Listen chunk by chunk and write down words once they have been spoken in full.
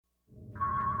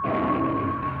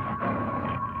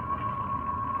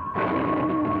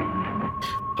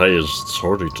Hey, it's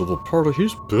Hardy to the party.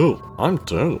 He's Bill. I'm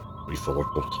Daniel. We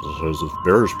thought this is a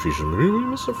Bears piece of maybe we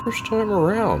missed the first time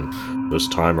around. This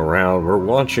time around, we're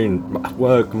watching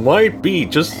what might be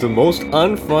just the most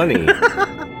unfunny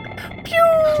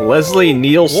Leslie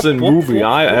Nielsen movie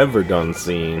I ever done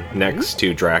seen, next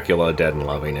to Dracula Dead and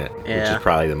Loving It, which is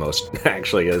probably the most,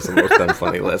 actually is the most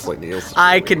unfunny Leslie Nielsen movie.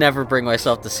 I could never bring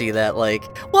myself to see that.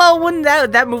 Well, when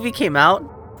that movie came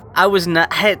out, I was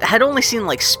not had only seen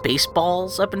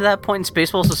Spaceballs up until that point, and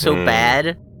Spaceballs was so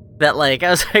bad that I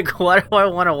was like, what do I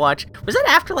want to watch? Was that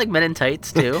after Men in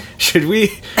Tights too? Should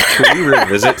we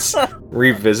revisit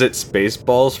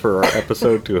Spaceballs for our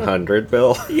episode 200,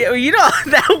 Bill? Yeah,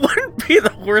 that wouldn't be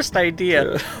the worst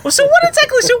idea. Well, so what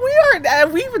exactly? So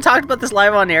we even talked about this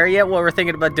live on air yet? What we're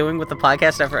thinking about doing with the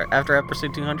podcast after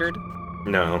episode 200?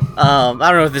 No. I don't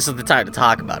know if this is the time to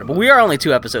talk about it, but we are only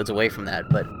 2 episodes away from that.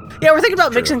 But yeah, we're thinking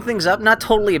about mixing things up, not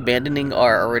totally abandoning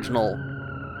our original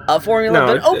formula,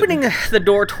 but opening the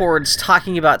door towards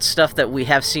talking about stuff that we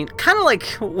have seen, kind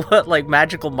of like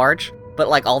Magical March, but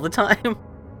all the time.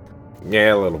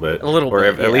 Yeah, a little bit. Or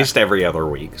at least every other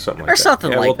week, something like that. Or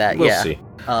something like that, we'll yeah. See.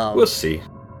 We'll see.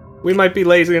 We might be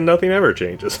lazy and nothing ever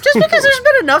changes. Just because there's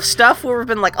been enough stuff where we've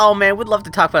been like, oh man, we'd love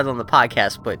to talk about it on the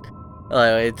podcast, but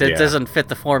it doesn't fit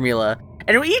the formula.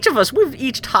 And we've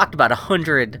each talked about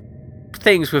 100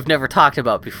 things we've never talked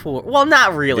about before. Well,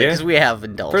 not really, because we have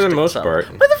indulged for the most part.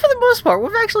 But for the most part,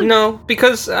 we've actually... No,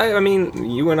 because, I mean,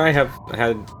 you and I have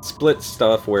had split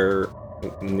stuff where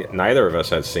neither of us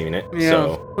has seen it,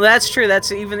 so... Well, that's true.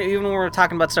 That's even when we're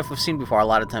talking about stuff we've seen before, a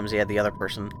lot of times, the other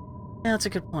person... Yeah, that's a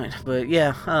good point. But,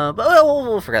 yeah, but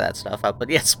we'll figure that stuff out. But,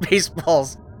 yeah,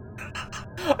 Spaceballs.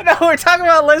 No, we're talking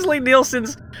about Leslie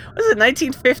Nielsen's,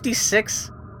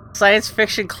 1956 science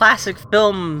fiction classic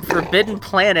film, Forbidden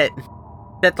Planet,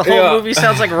 that the whole movie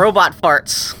sounds like robot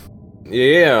farts.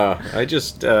 Yeah, I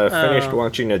just finished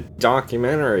watching a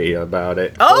documentary about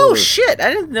it. Oh, shit!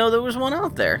 I didn't know there was one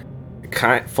out there.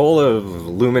 Full of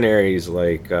luminaries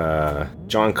like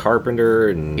John Carpenter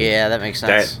and... Yeah, that makes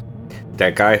sense.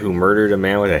 That guy who murdered a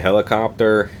man with a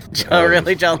helicopter.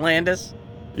 Really, John Landis?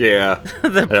 Yeah,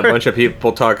 and a bunch of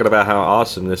people talking about how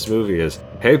awesome this movie is.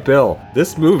 Hey, Bill,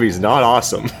 this movie's not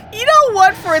awesome. You know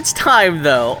what? For its time,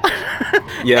 though.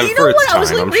 Yeah, for its time,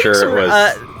 I'm sure it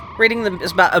was. Reading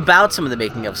about some of the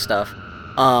making of stuff.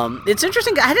 It's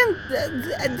interesting.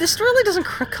 This really doesn't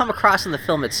come across in the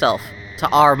film itself to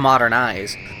our modern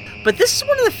eyes. But this is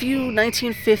one of the few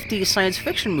 1950 science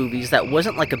fiction movies that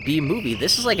wasn't like a B movie.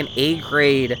 This is like an A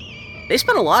grade. They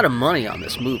spent a lot of money on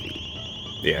this movie.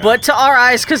 Yeah. But to our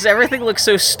eyes, because everything looks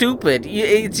so stupid,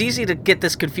 it's easy to get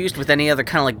this confused with any other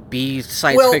kind of B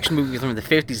science fiction movie from the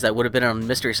 50s that would have been on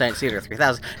Mystery Science Theater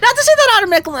 3000. Not to say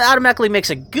that automatically makes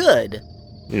it good.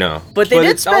 No. But they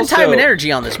did spend time and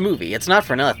energy on this movie. It's not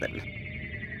for nothing.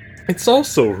 It's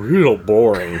also real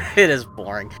boring. It is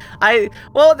boring.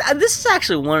 This is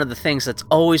actually one of the things that's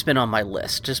always been on my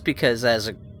list, just because as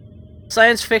a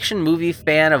science fiction movie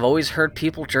fan, I've always heard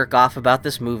people jerk off about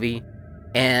this movie.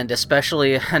 And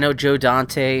especially, I know Joe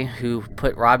Dante, who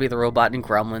put Robbie the Robot in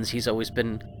Gremlins. He's always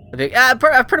been a big... I've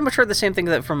pretty much heard the same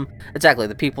thing from exactly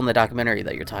the people in the documentary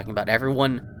that you're talking about.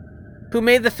 Everyone who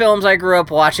made the films I grew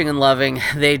up watching and loving,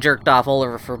 they jerked off all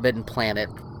over Forbidden Planet.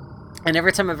 And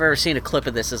every time I've ever seen a clip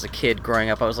of this as a kid growing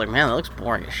up, I was like, man, that looks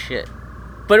boring as shit.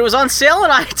 But it was on sale on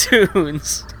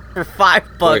iTunes for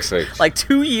 $5 like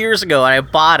 2 years ago, and I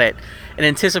bought it in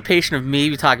anticipation of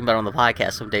maybe talking about it on the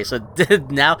podcast someday. So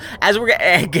now, as we're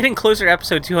getting closer to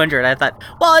episode 200, I thought,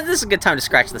 well, this is a good time to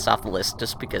scratch this off the list,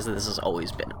 just because this has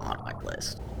always been on my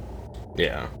list.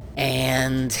 Yeah.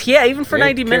 And, yeah, even for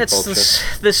 90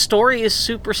 minutes, the story is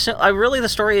super simple. The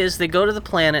story is they go to the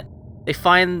planet, they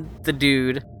find the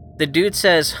dude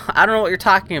says, I don't know what you're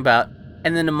talking about.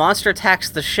 And then the monster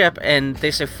attacks the ship, and they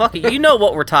say, fuck it, you know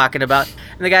what we're talking about.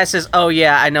 And the guy says, oh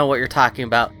yeah, I know what you're talking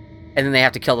about. And then they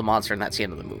have to kill the monster, and that's the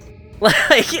end of the movie.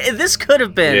 This could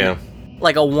have been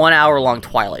like a 1 hour long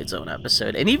Twilight Zone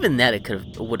episode. And even then,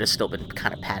 would have still been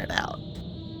kind of padded out.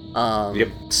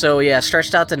 So yeah,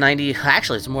 stretched out to 90,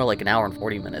 actually it's more like an hour and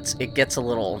 40 minutes. It gets a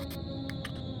little...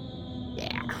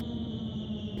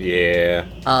 Yeah.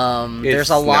 There's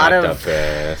a lot of...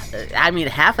 I mean,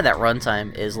 half of that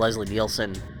runtime is Leslie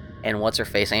Nielsen and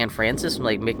what's-her-face, Anne Francis,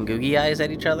 making googie eyes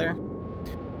at each other.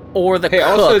 Or the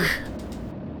cook.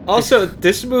 Also,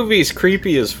 this movie's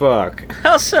creepy as fuck.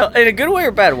 How so? In a good way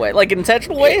or bad way? Like, an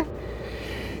intentional way?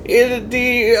 In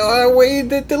the way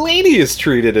that the lady is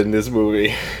treated in this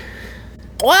movie.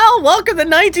 Well, welcome to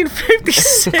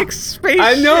 1956 space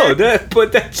I know,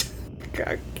 but that's...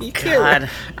 you God.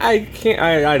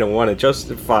 I don't want to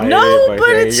justify No, it by but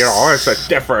saying, it's- it's a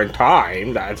different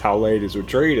time. That's how ladies were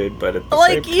treated. But at the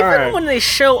Like, same even time, when they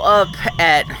show up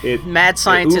at it Mad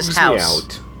Scientist's oofs me house,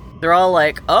 out. they're all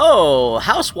like, "Oh,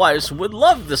 housewives would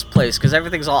love this place because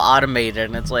everything's all automated,"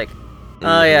 and it's like,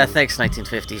 "Oh yeah, thanks,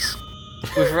 1950s."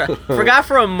 We forgot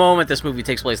for a moment this movie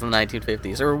takes place in the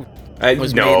 1950s, or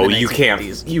was made in the you 1950s.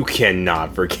 can't. You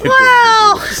cannot forget.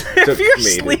 Well, this movie if was you're made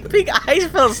in sleeping, I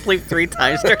fell asleep 3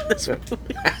 times during this movie.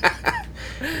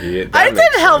 Yeah, that I makes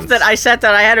didn't help sense. that I sat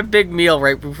down. I had a big meal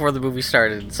right before the movie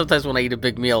started. Sometimes when I eat a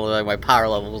big meal, like, my power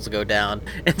levels go down,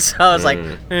 and so I was like,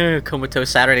 comatose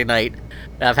Saturday night.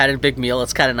 I've had a big meal.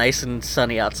 It's kind of nice and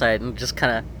sunny outside, and just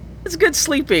kind of it's a good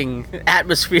sleeping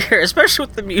atmosphere, especially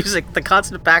with the music, the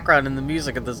constant background and the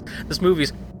music of this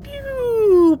movie's.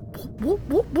 Pew, whoop,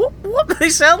 whoop, whoop, whoop. They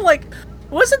sound like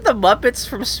wasn't the Muppets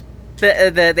from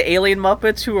the alien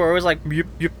Muppets who are always like yip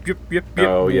yip yip yip yip.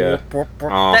 Oh, yeah. whoop, whoop,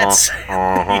 whoop. Uh-huh, That's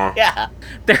uh-huh. yeah.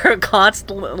 They're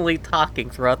constantly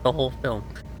talking throughout the whole film.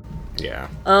 Yeah.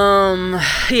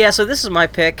 Yeah, so this is my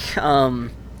pick.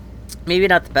 Maybe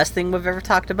not the best thing we've ever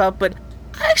talked about, but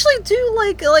I actually do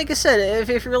like I said,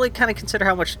 if you really kind of consider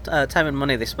how much time and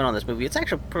money they spent on this movie, it's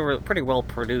actually pretty well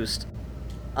produced.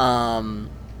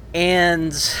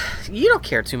 And you don't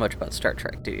care too much about Star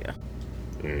Trek, do you?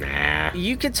 Nah.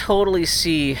 You could totally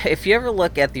see, if you ever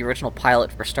look at the original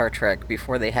pilot for Star Trek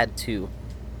before they had to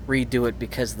redo it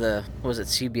because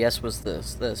CBS was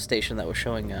the station that was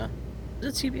showing,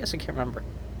 was it CBS? I can't remember.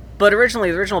 But originally,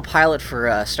 the original pilot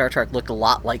for Star Trek looked a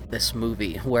lot like this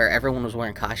movie, where everyone was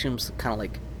wearing costumes that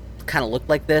kind of looked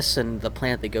like this, and the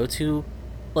planet they go to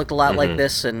looked a lot like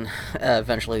this, and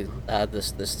eventually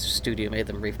this studio made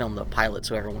them refilm the pilot,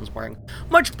 so everyone's wearing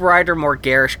much brighter, more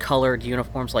garish colored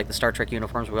uniforms, like the Star Trek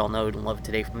uniforms we all know and love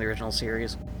today from the original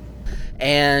series.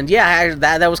 And yeah,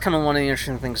 that was kind of one of the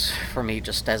interesting things for me,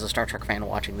 just as a Star Trek fan,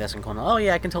 watching this and going, oh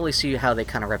yeah, I can totally see how they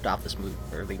kind of ripped off this movie,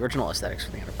 or the original aesthetics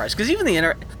for the Enterprise. Because even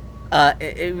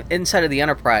inside of the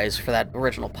Enterprise for that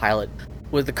original pilot,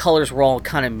 where the colors were all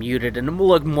kind of muted and it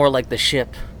looked more like the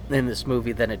ship in this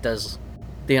movie than it does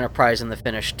the Enterprise in the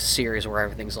finished series, where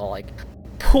everything's all like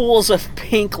pools of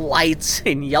pink lights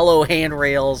and yellow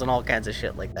handrails and all kinds of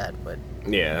shit like that. But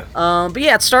Yeah.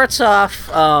 it starts off.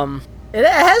 It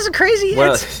has a crazy.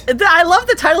 Well- I love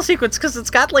the title sequence because it's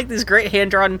got like these great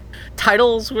hand-drawn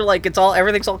titles where like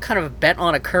everything's all kind of bent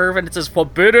on a curve, and it says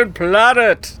 "Forbidden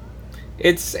Planet."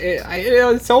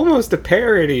 It's almost a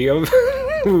parody of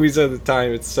movies at the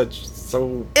time. It's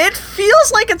so. It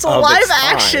feels like it's a Of live its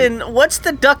time. action. What's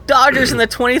the Duck Dodgers in the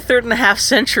 23rd and a half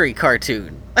century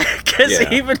cartoon? Because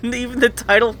Yeah. even the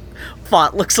title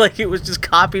font looks like it was just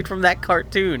copied from that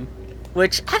cartoon.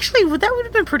 Which actually would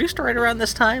have been produced right around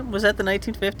this time? Was that the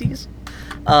 1950s?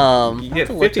 Yeah,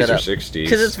 50s or 60s.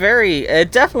 Because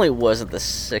it definitely wasn't the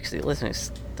 60s. Listen,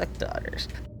 to Duck Dodgers.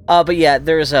 But yeah,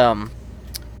 there's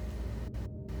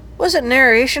was it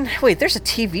narration? Wait, there's a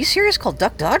TV series called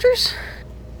Duck Dodgers?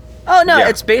 Oh no, Yeah,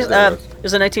 it's based. there It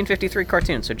was a 1953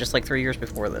 cartoon, so just like 3 years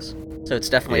before this. So it's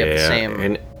definitely of the same.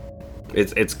 And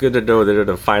it's good to know that in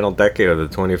the final decade of the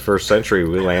 21st century,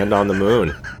 we land on the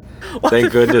moon.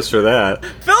 Thank goodness for that.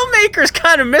 Filmmakers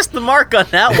kind of missed the mark on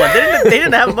that one. They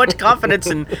didn't have much confidence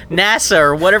in NASA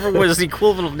or whatever was the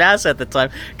equivalent of NASA at the time,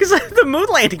 because the moon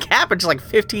landing happened just like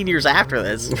 15 years after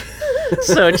this.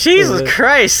 So Jesus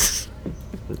Christ.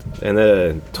 And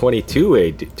then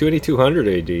 2200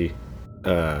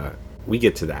 AD, we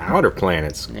get to the outer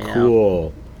planets. Yeah.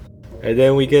 Cool. And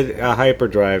then we get a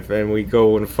hyperdrive, and we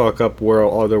go and fuck up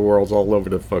other worlds all over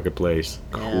the fucking place.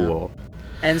 Cool.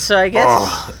 And so I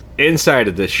guess Inside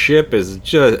of the ship is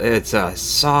it's a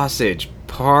sausage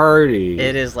party.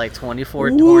 it is like 24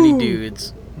 horny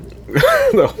dudes.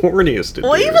 The horniest of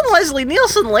Well, dudes. even Leslie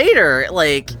Nielsen later,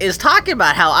 is talking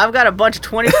about how I've got a bunch of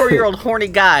 24-year-old horny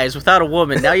guys without a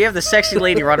woman. Now you have the sexy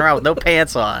lady running around with no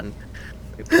pants on.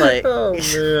 Like, Oh,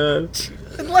 man.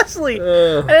 and Leslie,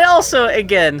 and also,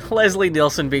 again, Leslie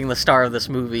Nielsen being the star of this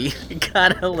movie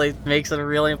kind of makes it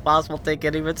really impossible to take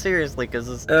anyone seriously, because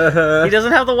he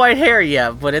doesn't have the white hair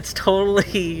yet, but it's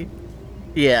totally...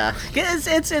 Yeah,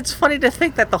 it's funny to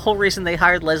think that the whole reason they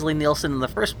hired Leslie Nielsen in the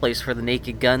first place for the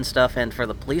Naked Gun stuff and for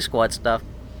the Police Squad stuff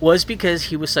was because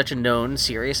he was such a known,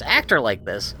 serious actor like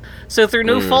this. So through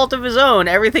no fault of his own,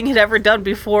 everything he'd ever done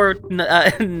before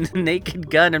Naked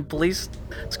Gun and Police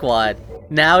Squad,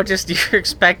 now just you're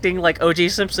expecting like O.J.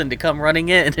 Simpson to come running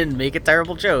in and make a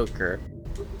terrible joke, or...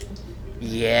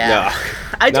 Yeah.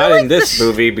 No, I do not like in this the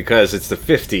movie because it's the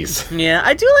 50s. Yeah,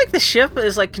 I do like the ship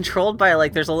is like controlled by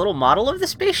like there's a little model of the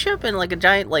spaceship and like a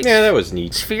giant like Yeah, that was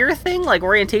neat. sphere thing, like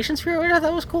orientation sphere, which I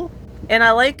thought was cool. And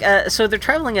I like, so they're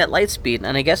traveling at light speed,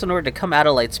 and I guess in order to come out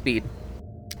of light speed,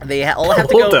 they all have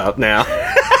to go... Hold up now.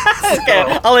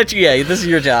 Okay, I'll let you, yeah, this is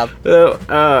your job.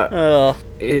 Leslie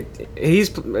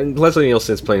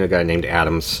Nielsen's playing a guy named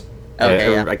Adams.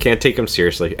 Okay, yeah. I can't take him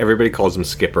seriously. Everybody calls him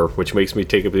Skipper, which makes me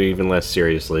take him even less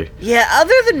seriously. Yeah,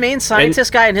 other than main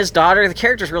scientist guy and his daughter, the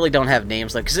characters really don't have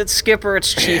names, like, because it's Skipper,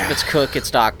 it's Chief, it's Cook,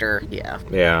 it's Doctor, yeah.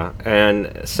 Yeah,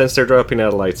 and since they're dropping out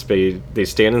of light speed, they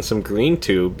stand in some green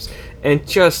tubes, and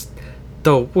just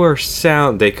the worst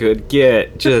sound they could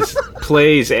get just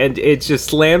plays, and it just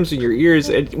slams in your ears,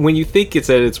 and when you think it's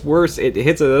at its worst, it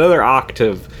hits another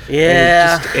octave.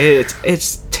 Yeah.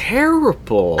 It's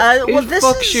terrible. It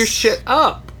fucks your shit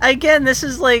up. Again, this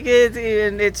is like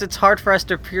it's hard for us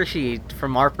to appreciate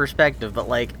from our perspective, but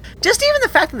like just even the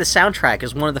fact that the soundtrack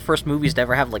is one of the first movies to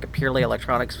ever have like a purely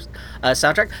electronic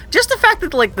soundtrack. Just the fact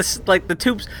that the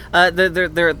tubes,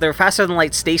 their faster than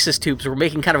light stasis tubes were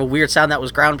making kind of a weird sound that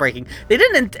was groundbreaking. They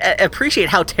didn't appreciate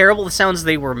how terrible the sounds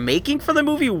they were making for the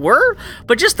movie were,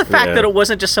 but just the fact that it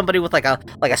wasn't just somebody with like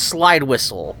a slide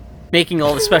whistle making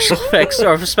all the special effects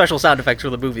or special sound effects for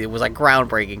the movie. It was like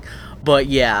groundbreaking. But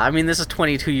yeah, I mean, this is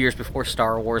 22 years before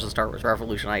Star Wars, and Star Wars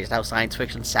revolutionized how science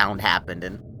fiction sound happened.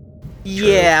 And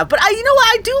yeah, but you know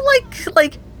what? I do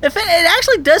like if it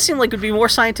actually does seem like it would be more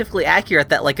scientifically accurate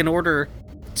that like in order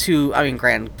to, I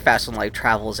mean, fast and light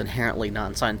travel is inherently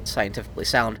non-scientifically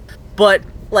sound, but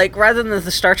like rather than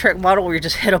the Star Trek model where you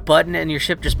just hit a button and your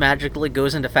ship just magically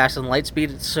goes into fast and light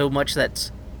speed so much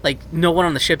that's like no one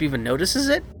on the ship even notices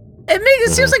it.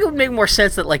 It seems like it would make more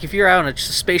sense that, like, if you're out on a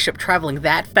spaceship traveling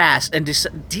that fast and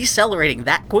decelerating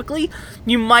that quickly,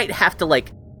 you might have to,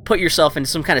 like, put yourself in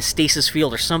some kind of stasis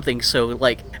field or something, so,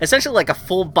 like, essentially like a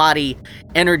full-body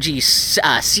energy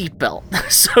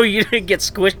seatbelt, so you didn't get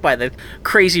squished by the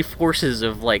crazy forces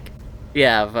of, like,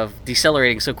 of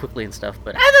decelerating so quickly and stuff.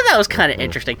 But I thought that was kind of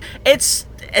interesting. It's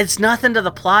nothing to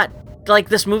the plot. Like,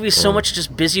 this movie's so much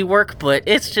just busy work, but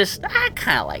it's just, I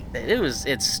kind of liked it.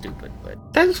 It's stupid, but...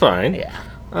 That's fine.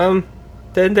 Yeah.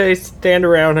 Then they stand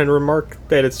around and remark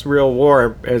that it's real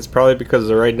warm, and it's probably because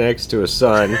they're right next to a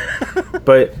sun.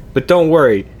 but don't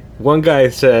worry. One guy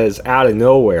says, out of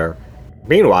nowhere,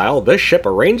 meanwhile, this ship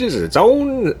arranges its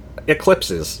own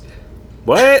eclipses.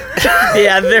 What?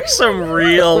 Yeah, there's some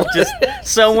real, just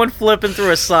someone flipping through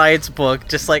a science book,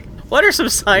 just like, what are some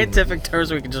scientific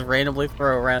terms we can just randomly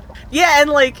throw around? Yeah, and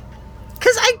like,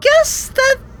 because I guess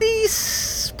that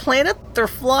the planet they're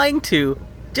flying to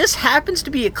just happens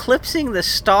to be eclipsing the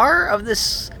star of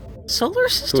this solar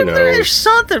system. There's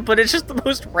something, but it's just the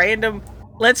most random.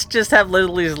 Let's just have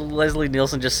Leslie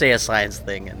Nielsen just say a science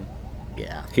thing, and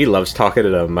yeah. He loves talking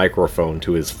to a microphone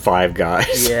to his 5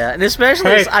 guys. Yeah, and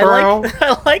especially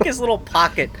I like his little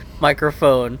pocket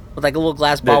microphone with like a little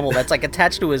glass bubble that's like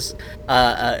attached to his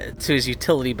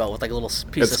utility belt with like a little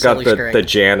piece of silly string. It's got the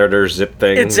janitor zip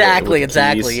thing. Exactly,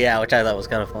 yeah, which I thought was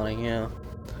kind of funny, yeah.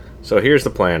 So here's the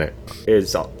planet.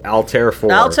 It's Altair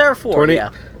 4. Altair 4,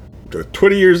 yeah.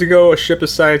 20 years ago, a ship of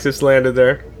scientists landed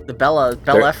there. The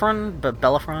Bellerophon or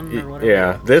whatever.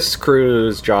 Yeah, this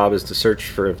crew's job is to search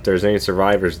for if there's any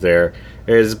survivors there.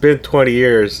 It's been 20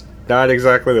 years. Not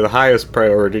exactly the highest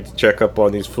priority to check up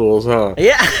on these fools, huh?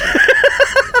 Yeah.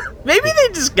 Maybe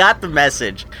they just got the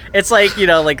message. It's like, you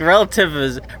know, like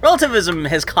relativism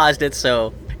has caused it,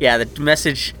 so yeah, the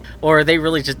message, or they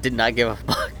really just did not give a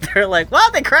fuck. They're like, well,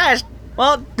 they crashed.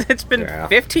 Well, it's been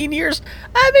 15 years.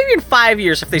 Maybe in 5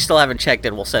 years, if they still haven't checked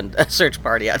in, we'll send a search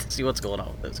party out to see what's going on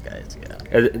with those guys.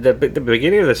 Yeah. At the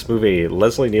beginning of this movie,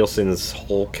 Leslie Nielsen's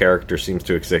whole character seems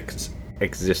to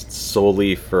exist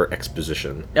solely for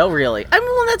exposition. Oh, really? I mean,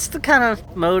 well, that's the kind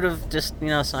of mode of just, you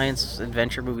know, science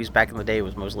adventure movies back in the day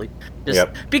was mostly just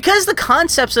because the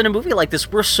concepts in a movie like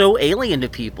this were so alien to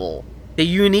people that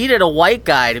you needed a white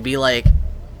guy to be like,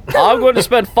 I'm going to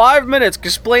spend 5 minutes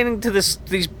explaining to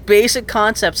these basic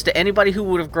concepts to anybody who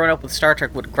would have grown up with Star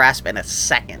Trek would grasp in a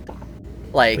second.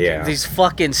 Like, these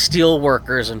fucking steel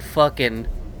workers and fucking,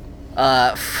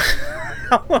 what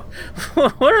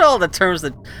are all the terms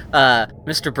that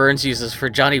Mr. Burns uses for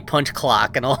Johnny Punch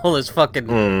Clock and all those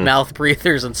fucking mouth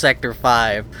breathers in Sector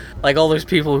 5? Like, all those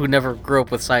people who never grew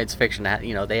up with science fiction,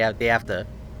 you know, they have to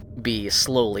be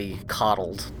slowly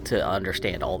coddled to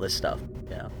understand all this stuff.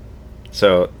 Yeah.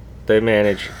 So they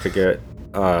managed to get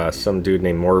some dude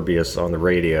named Morbius on the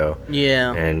radio.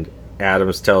 Yeah. And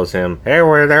Adams tells him, hey,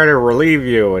 we're there to relieve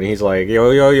you. And he's like,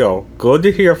 yo, good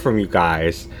to hear from you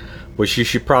guys. But you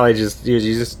should probably just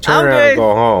turn around and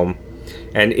go home.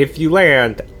 And if you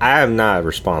land, I am not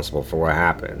responsible for what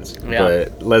happens. Yeah.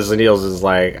 But Leslie Nielsen is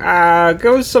like,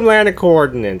 give us some landing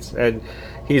coordinates. And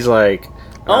he's like,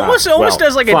 Almost well,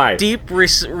 does like fine. a deep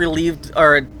relieved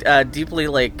or deeply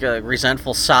like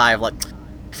resentful sigh of like,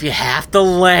 if you have to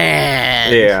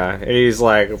land. Yeah, and he's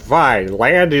like, fine,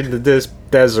 land into this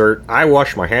desert. I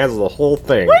wash my hands of the whole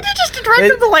thing. Why did you just drive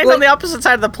them to land on the opposite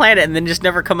side of the planet and then just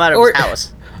never come out of his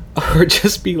house? Or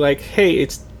just be like, hey,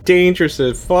 it's dangerous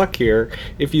as fuck here.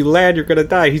 If you land, you're gonna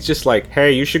die. He's just like,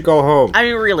 hey, you should go home. I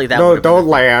mean, really, that No, don't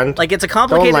land. Like, it's a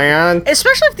complicated... Don't land.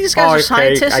 Especially if these guys are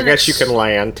scientists. I guess you can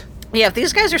land. Yeah, if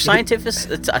these guys are scientists...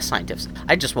 scientists.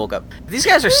 I just woke up. If these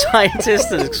guys are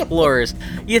scientists and explorers,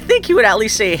 you'd think he would at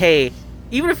least say, hey,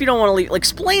 even if you don't want to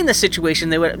explain the situation,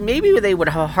 maybe they would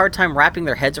have a hard time wrapping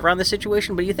their heads around the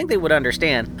situation, but you think they would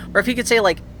understand. Or if he could say,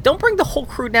 like, don't bring the whole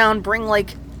crew down, bring,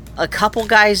 like, a couple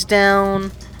guys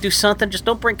down, do something, just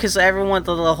don't bring, because everyone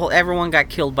got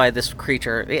killed by this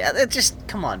creature. Yeah, it just,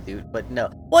 come on, dude, but no.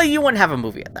 Well, you wouldn't have a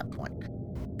movie at that point,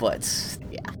 but,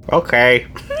 yeah. Okay.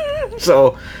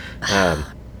 So,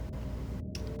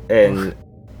 and...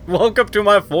 Welcome to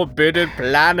my forbidden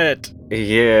planet.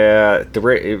 Yeah,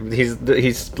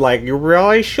 he's like, you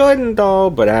really shouldn't though,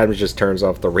 but Adams just turns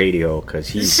off the radio because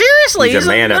he's a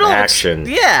man of action.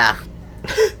 Yeah.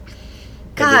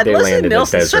 God, Leslie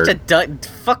Nielsen's such a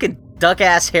fucking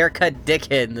duck-ass haircut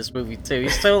dickhead in this movie too.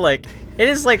 He's so like, it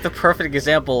is like the perfect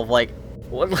example of like,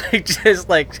 what, like, just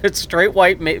like a straight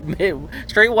white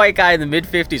guy in the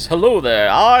mid-50s. Hello there,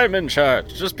 I'm in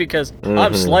charge, just because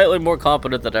I'm slightly more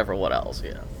competent than everyone else.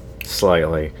 Yeah.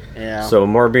 Slightly. Yeah. So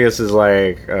Morbius is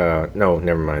like, no,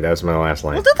 never mind. That's my last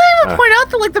line. Well, did they even point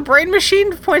out that, like, the brain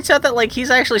machine points out that, like, he's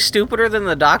actually stupider than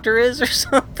the doctor is or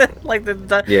something? Like,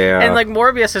 yeah. And, like,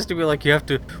 Morbius has to be like, you have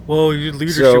to, well, your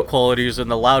leadership qualities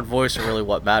and the loud voice are really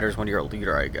what matters when you're a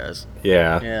leader, I guess.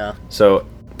 Yeah. Yeah. So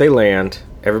they land.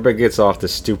 Everybody gets off the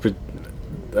stupid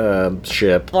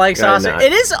ship. Flying saucer.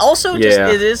 It is also just,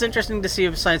 it is interesting to see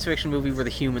a science fiction movie where the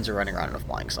humans are running around in a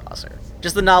flying saucer.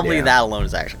 Just the novelty of that alone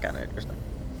is actually kind of interesting.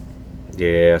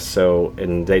 Yeah, so,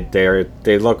 and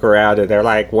they look around and they're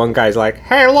like, one guy's like,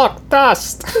 hey, look,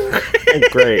 dust!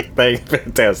 Great,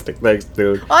 fantastic, thanks,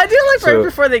 dude. I do like right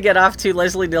before they get off too,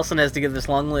 Leslie Nielsen has to give this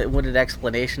long-winded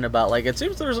explanation about, like, it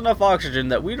seems there's enough oxygen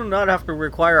that we do not have to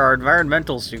require our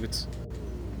environmental suits.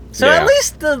 So at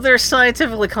least they're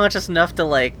scientifically conscious enough to,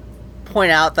 like,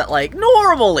 point out that, like,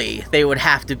 normally they would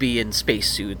have to be in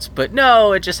spacesuits, but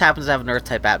no, it just happens to have an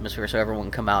Earth-type atmosphere, so everyone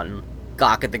can come out and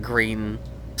gawk at the green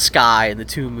sky and the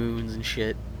two moons and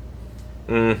shit.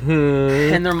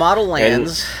 Mm-hmm. And their model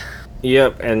lands.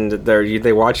 And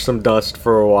they watch some dust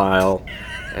for a while,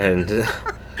 and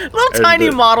little tiny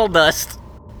model dust.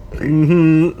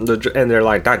 Mm-hmm. And they're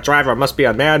like, that driver must be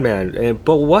a madman.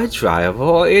 But what driver?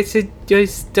 Well, it's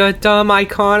just a dumb,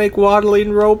 iconic,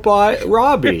 waddling robot,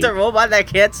 Robbie. It's a robot that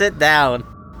can't sit down.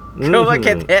 Robot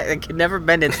can never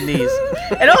bend its knees.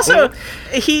 And also,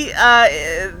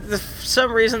 for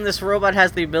some reason, this robot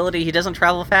has the ability, he doesn't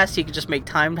travel fast, he can just make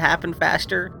time happen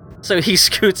faster. So he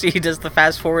scoots, he does the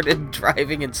fast forward and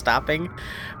driving and stopping,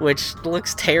 which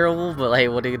looks terrible, but hey,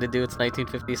 what are you gonna do? It's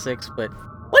 1956, but...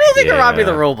 What do you think of Robbie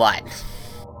the Robot?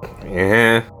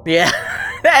 Yeah. Yeah.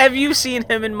 Have you seen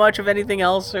him in much of anything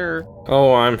else, or?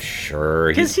 Oh, I'm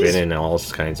sure. He's been in all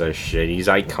kinds of shit. He's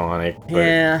iconic. But...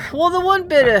 Yeah. Well, the one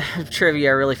bit of trivia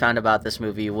I really found about this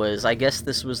movie was, I guess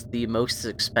this was the most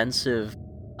expensive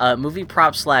movie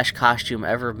prop / costume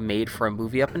ever made for a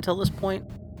movie up until this point.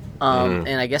 And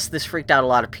I guess this freaked out a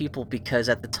lot of people because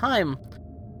at the time...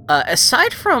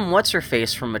 aside from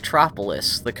What's-Her-Face from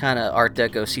Metropolis, the kind of Art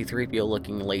Deco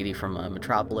C-3PO-looking lady from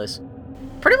Metropolis,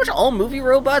 pretty much all movie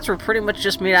robots were pretty much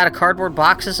just made out of cardboard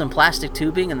boxes and plastic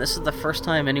tubing, and this is the first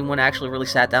time anyone actually really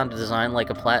sat down to design like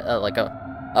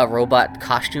a robot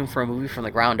costume for a movie from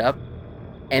the ground up,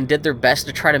 and did their best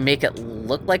to try to make it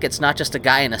look like it's not just a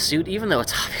guy in a suit, even though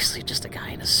it's obviously just a guy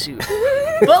in a suit.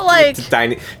 But like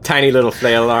tiny little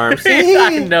flail arms.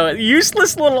 I know,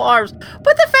 useless little arms.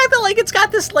 But the fact that like it's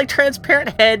got this like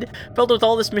transparent head filled with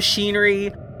all this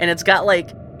machinery, and it's got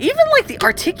like even like the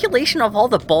articulation of all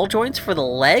the ball joints for the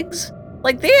legs.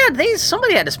 Like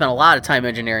somebody had to spend a lot of time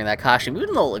engineering that costume,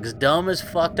 even though it looks dumb as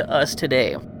fuck to us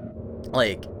today.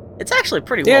 Like it's actually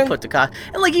pretty well put to costume,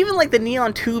 and like even like the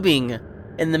neon tubing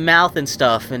in the mouth and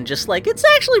stuff, and just like it's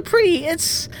actually pretty. It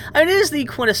is the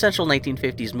quintessential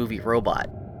 1950s movie robot.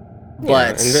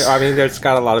 But I mean, it's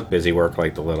got a lot of busy work,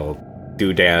 like the little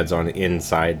doodads on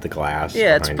inside the glass.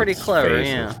 Yeah, it's pretty clever.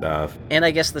 And stuff. And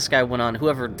I guess this guy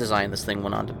whoever designed this thing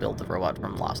went on to build the robot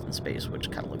from Lost in Space,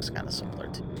 which kind of looks kind of similar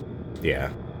too.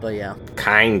 Yeah. But yeah.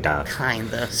 Kinda.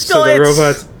 Still, so the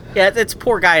robots. Yeah, it's a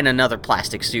poor guy in another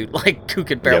plastic suit, like, who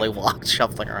could barely walk,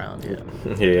 shuffling around.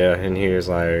 Yeah, and he was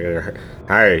like,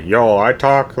 "Hey, yo, I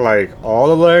talk like all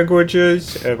the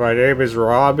languages, and my name is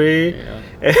Robbie."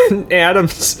 Yeah. And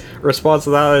Adam's response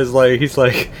to that is like, he's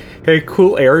like, "Hey,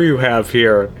 cool air you have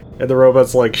here." And the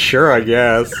robot's like, "Sure, I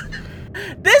guess."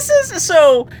 This is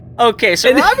so okay. So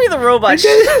And- Robbie the robot.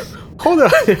 Hold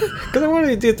on, because I want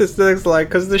to do this next line,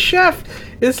 because the chef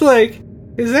is like,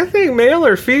 "Is that thing male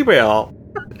or female?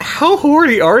 How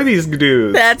horny are these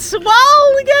dudes?" That's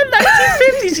well again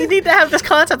 1950s. You need to have this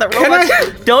concept that Can robots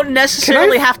I- don't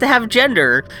necessarily can I- have to have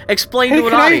gender explained to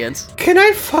an can audience, can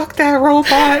I fuck that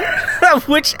robot?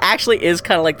 which actually is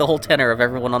kind of like the whole tenor of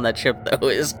everyone on that ship. Though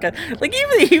is like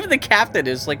even the captain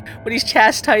is like when he's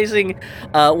chastising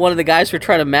one of the guys who are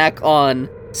trying to mac on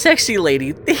sexy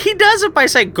lady. He does it by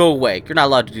saying, "Go away. You're not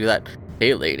allowed to do that."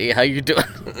 "Hey lady, how you doing?"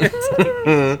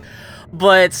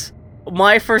 But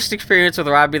my first experience with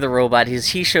Robbie the robot is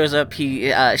he shows up.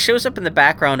 He shows up in the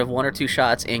background of one or two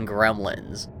shots in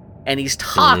Gremlins, and he's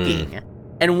talking.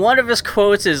 And one of his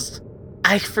quotes is,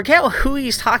 I forget who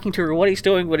he's talking to or what he's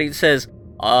doing, but he says,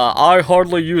 "I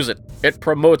hardly use it. It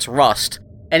promotes rust."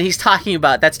 And he's talking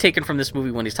about, that's taken from this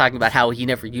movie when he's talking about how he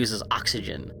never uses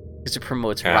oxygen because it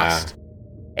promotes rust.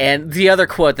 And the other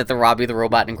quote that the Robbie the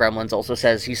robot in Gremlins also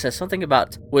says, he says something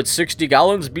about, "Would 60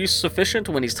 gallons be sufficient?"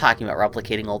 when he's talking about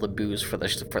replicating all the booze for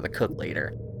the cook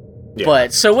later. Yeah.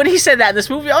 But so when he said that in this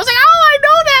movie, I was like, "Oh, I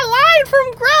know that line from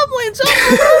Gremlins."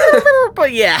 Oh,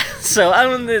 but yeah, so I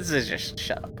mean, this is just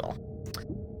shut up, Bill.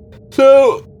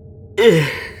 So,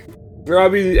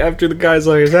 Robbie, after the guy's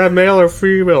like, "Is that male or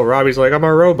female?" Robbie's like, "I'm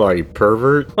a robot, you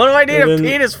pervert." What do I need And a then-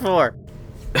 penis for?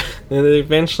 And they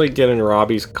eventually get in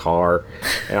Robbie's car,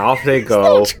 and off they This go.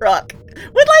 little truck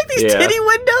with like these Yeah. titty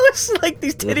windows, like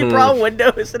these titty bra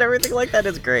windows and everything like that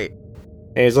is great.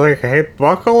 And he's like, "Hey,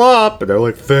 buckle up!" And they're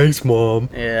like, "Thanks, Mom."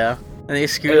 Yeah, and they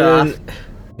scoot And off. then,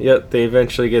 yep, they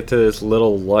eventually get to this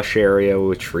little lush area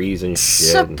with trees and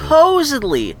shit.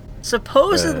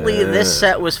 Supposedly, this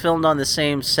set was filmed on the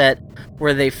same set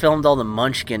where they filmed all the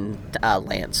Munchkin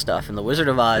land stuff in The Wizard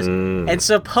of Oz. And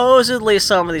supposedly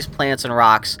some of these plants and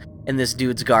rocks in this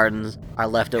dude's gardens are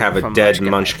left over Have a from dead Munchkin.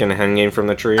 munchkin hanging from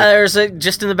the tree. There's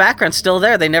just in the background, still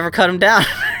there. They never cut him down.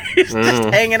 He's just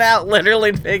hanging out, literally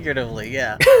and figuratively.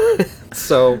 Yeah.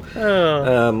 So,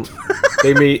 Oh.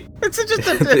 they meet. It's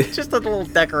just a little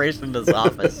decoration in his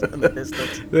office in the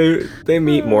distance. They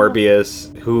meet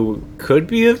Morbius, who could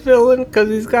be a villain because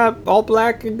he's got all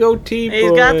black and goatee.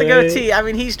 He's got the boy. goatee. I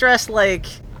mean, he's dressed like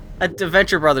a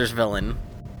Adventure Brothers villain.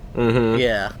 Mm-hmm.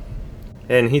 Yeah.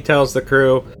 And he tells the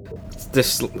crew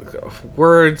this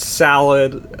word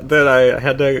salad that I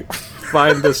had to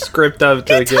find the script of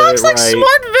to He get talks it like right.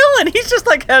 smart villain. He's just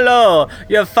like, "Hello,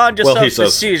 you have found Well, yourself he says-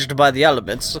 besieged by the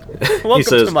elements. Welcome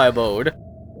says- to my abode."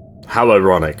 How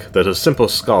ironic that a simple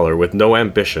scholar with no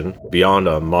ambition beyond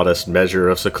a modest measure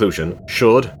of seclusion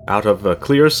should, out of a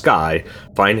clear sky,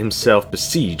 find himself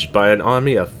besieged by an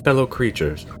army of fellow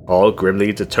creatures, all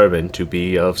grimly determined to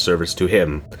be of service to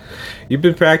him. You've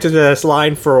been practicing this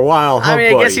line for a while, huh, I mean,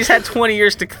 I buddy? guess he's had 20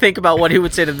 years to think about what he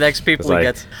would say to the next people It's he like,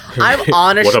 gets. I'm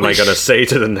honestly. What am I gonna say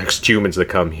to the next humans that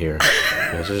come here?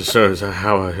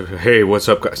 Hey, what's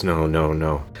up, guys?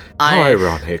 No. How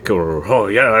ironic. Oh,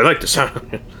 yeah, I like the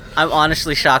sound. I'm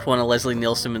honestly shocked one of Leslie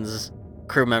Nielsen's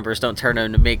crew members don't turn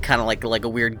him to make kind of like a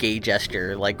weird gay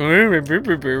gesture, like or,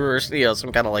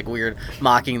 some kind of like weird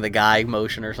mocking the guy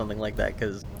motion or something like that.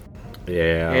 Because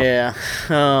Yeah.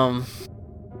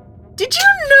 did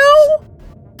you know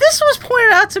this was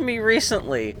pointed out to me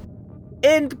recently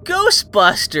in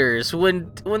Ghostbusters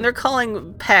when they're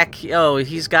calling Peck, "Oh,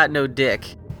 he's got no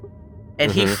dick,"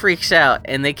 and he freaks out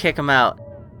and they kick him out,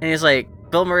 and he's like,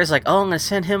 Bill Murray's like, "Oh, I'm gonna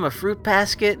send him a fruit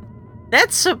basket."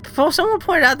 That's supposed. Someone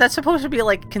pointed out that's supposed to be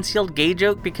like a concealed gay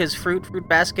joke because fruit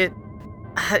basket.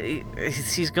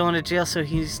 He's going to jail, so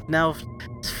he's now.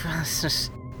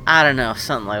 I don't know,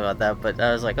 something like about that. But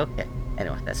I was like, okay.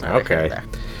 Anyway, that's not Okay. there.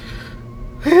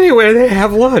 Anyway, they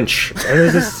have lunch.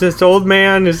 And this old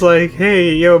man is like,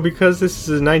 "Hey, yo, because this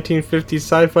is a 1950s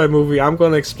sci-fi movie, I'm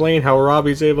going to explain how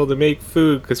Robbie's able to make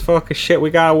food, because fucking shit,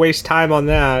 we gotta waste time on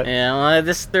that." Yeah, well,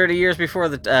 this is 30 years before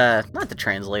the not the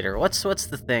translator. What's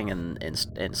the thing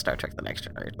in Star Trek: The Next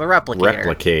Generation? The replicator.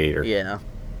 Replicator. Yeah.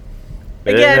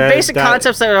 And Again, that- basic that-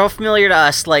 concepts that are all familiar to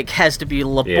us, like, has to be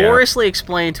laboriously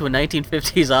explained to a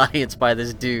 1950s audience by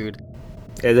this dude.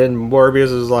 And then Morbius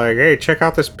is like, "Hey, check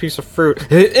out this piece of fruit."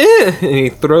 And he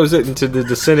throws it into the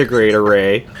disintegrator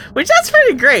ray. Which, that's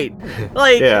pretty great.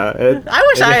 Like, Yeah. I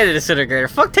wish I had a disintegrator.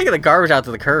 Fuck taking the garbage out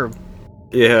to the curb.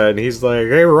 Yeah, and he's like,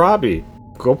 "Hey, Robbie,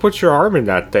 go put your arm in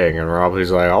that thing. And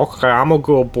Robbie's like, okay, I'm a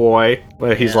good boy.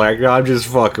 But he's like, no, I'm just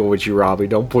fucking with you, Robbie.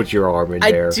 Don't put your arm in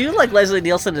there. I do like Leslie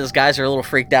Nielsen and his guys are a little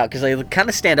freaked out because they kind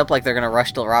of stand up like they're going to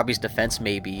rush to Robbie's defense,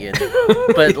 maybe. And,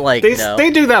 but, like, no. They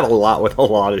do that a lot with a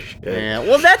lot of shit. Yeah,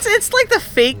 well, it's like the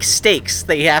fake stakes.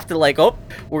 They have to, like, oh,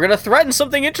 we're going to threaten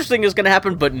something interesting is going to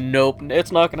happen, but nope,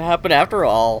 it's not going to happen after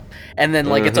all. And then,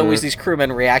 like, it's always these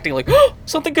crewmen reacting like, oh,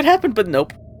 something could happen, but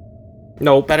nope.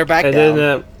 Nope. Better back and down.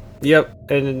 Then, yep,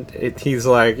 and he's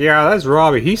like, yeah, that's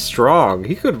Robbie. He's strong.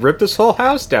 He could rip this whole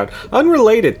house down.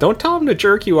 Unrelated. Don't tell him to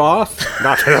jerk you off.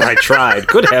 Not that I tried.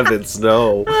 Good heavens,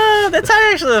 no. That's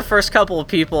how actually the first couple of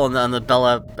people on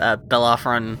the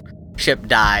Bellerophon ship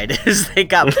died, is they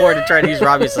got bored to try to use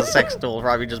Robbie as a sex tool.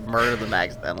 Robbie just murdered them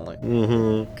accidentally.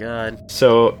 Mm-hmm. God.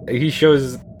 So he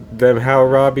shows them how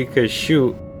Robbie could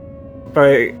shoot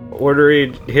by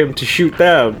ordering him to shoot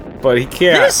them, but he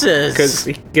can't because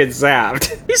he gets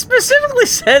zapped. He specifically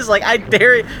says, like, I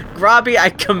dare Robbie, I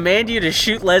command you to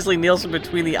shoot Leslie Nielsen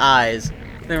between the eyes.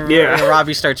 Then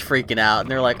Robbie starts freaking out,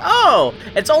 and they're like, oh!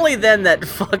 It's only then that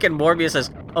fucking Morbius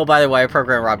says, oh, by the way, I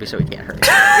programmed Robbie so he can't hurt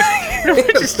you.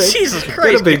 Jesus Christ.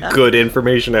 Could have been good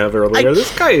information to have earlier.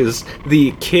 This guy is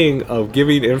the king of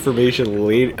giving information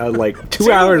late, like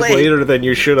 2 hours later than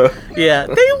you should have. Yeah,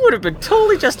 they would have been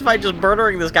totally justified just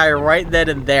murdering this guy right then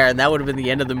and there, and that would have been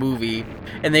the end of the movie.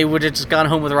 And they would have just gone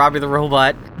home with Robbie the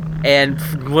robot, and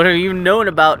would have even known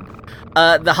about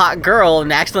the hot girl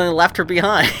and accidentally left her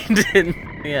behind. And,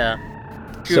 yeah.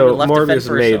 So Morbius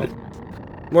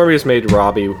made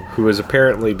Robbie, who is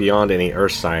apparently beyond any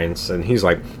Earth science, and he's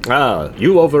like,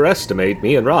 you overestimate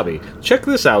me and Robbie. Check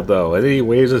this out, though. And then he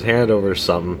waves his hand over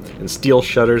something, and steel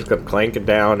shutters come clanking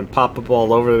down and pop up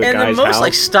all over the guy's house. And the most,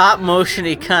 like,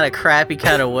 stop-motion-y kind of crappy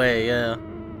kind of way, yeah.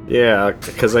 Yeah,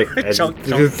 because like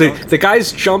the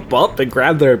guys jump up and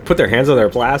put their hands on their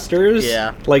blasters.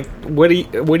 Yeah. Like, what are you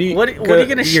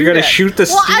gonna shoot? You're gonna shoot the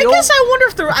steel? Well, I guess I wonder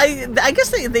if I guess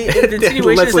the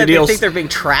insinuation is that they think they're being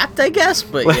trapped. I guess,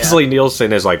 but Leslie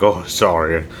Nielsen is like, oh,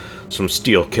 sorry, some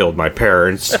steel killed my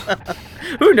parents.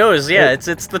 Who knows? Yeah, it's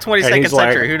the 22nd century.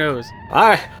 Like, who knows?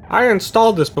 I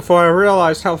installed this before I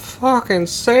realized how fucking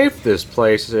safe this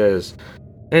place is.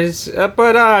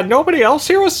 But nobody else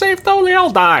here was safe, though. They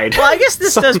all died. Well, I guess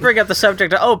this does bring up the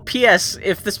subject of, oh, P.S.,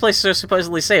 if this place is so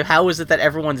supposedly safe, how is it that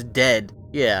everyone's dead?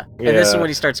 Yeah. And this is when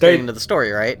he starts getting into the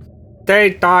story, right?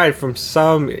 They died from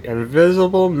some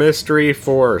invisible mystery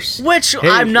force. Which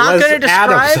I'm not going to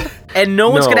describe, and no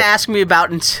one's going to ask me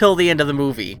about until the end of the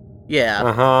movie. Yeah.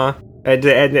 Uh-huh. And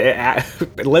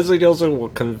Leslie Nielsen will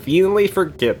conveniently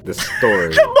forget this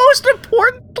story. The most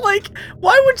important, like,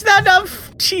 why would that not...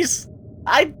 Jeez...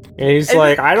 And he's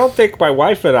like, I don't think my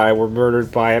wife and I were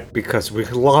murdered by it because we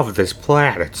love this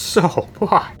planet so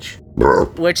much.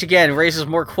 Which, again, raises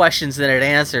more questions than it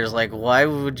answers. Like, why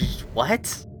would you...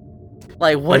 What?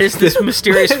 Like, what is this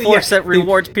mysterious force that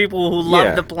rewards people who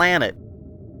love the planet?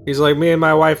 He's like, me and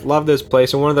my wife love this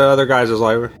place, and one of the other guys is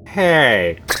like,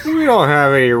 hey, we don't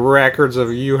have any records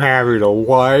of you having a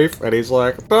wife. And he's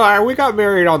like, but we got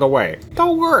married on the way.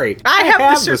 Don't worry. I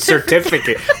have the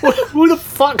certificate. Who the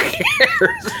fuck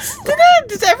cares?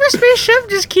 Does every spaceship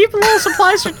just keep little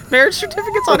supplies of marriage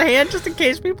certificates on hand just in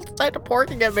case people decide to park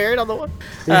and get married on the way?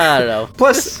 I don't know.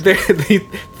 Plus,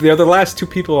 the other last two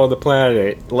people on the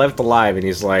planet left alive, and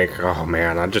he's like, oh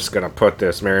man, I'm just going to put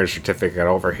this marriage certificate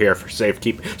over here for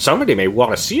safekeeping. Somebody may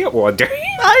want to see it one day.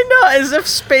 I know, as if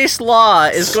space law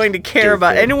is going to care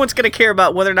about... Anyone's going to care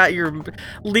about whether or not you're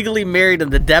legally married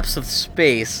in the depths of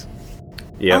space.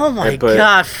 Yeah. Oh my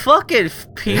god, fucking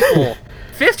people.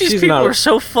 50s people are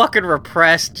so fucking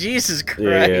repressed. Jesus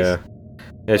Christ.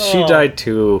 Yeah, she died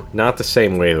too. Not the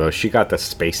same way, though. She got the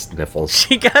space sniffles.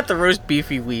 She got the roast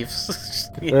beefy weefs.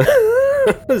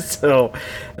 So,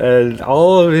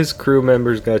 all of his crew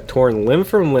members got torn limb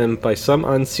from limb by some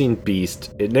unseen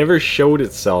beast. It never showed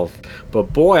itself,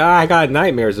 but boy, I got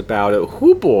nightmares about it.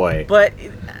 Whoo boy. But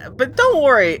don't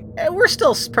worry, we're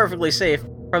still perfectly safe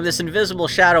from this invisible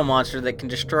shadow monster that can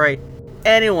destroy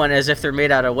anyone as if they're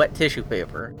made out of wet tissue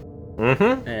paper.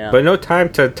 Mm-hmm. Yeah. But no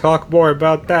time to talk more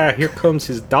about that. Here comes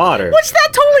his daughter. Which that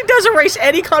totally does erase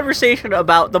any conversation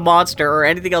about the monster or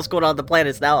anything else going on the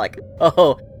planet. It's now like,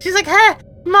 oh. She's like, hey,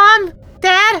 Mom,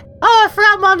 Dad? Oh, I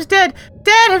forgot Mom's dead.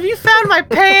 Dad, have you found my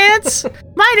pants?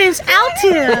 Mom, My name's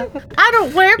Altia. I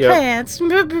don't wear Yep. pants.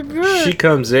 She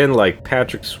comes in like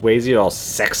Patrick Swayze, all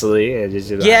sexily, and just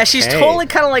like, Yeah, she's hey. totally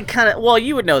kind of. Well,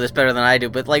 you would know this better than I do,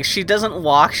 but like she doesn't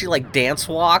walk. She like dance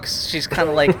walks. She's kind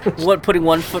of like putting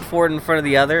one foot forward in front of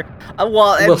the other.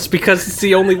 Well, it's because it's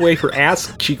the only way her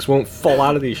ass cheeks won't fall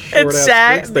out of these short ass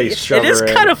skirts they shove It is her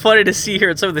in. kind of funny to see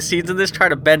her in some of the scenes in this try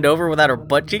to bend over without her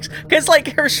butt cheeks, because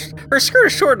like her skirt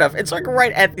is short enough. It's like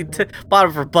right at the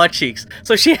bottom of her butt cheeks,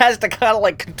 so she has to kind of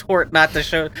like contort not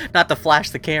to flash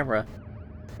the camera.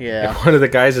 Yeah. And one of the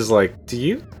guys is like, "Do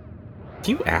you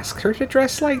ask her to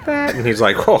dress like that?" And he's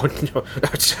like, "Oh no,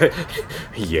 that's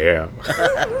yeah."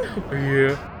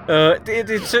 Yeah.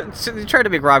 They tried to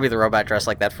make Robbie the Robot dress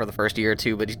like that for the first year or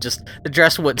two, but the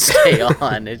dress wouldn't stay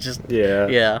on. It just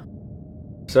yeah.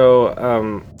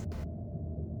 So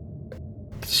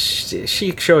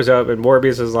she shows up and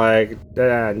Morbius is like,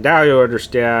 now you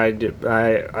understand.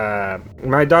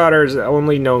 My daughter's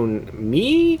only known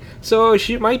me, so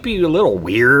she might be a little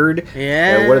weird.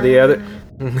 Yeah. And one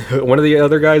of the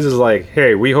other guys is like,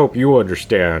 hey, we hope you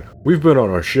understand. We've been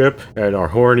on a ship and are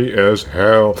horny as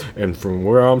hell, and from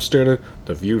where I'm standing,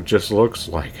 the view just looks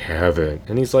like heaven.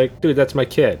 And he's like, dude, that's my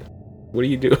kid. What do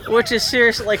you do? Which is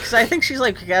seriously, like, because I think she's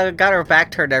like got her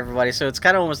back turned to everybody, so it's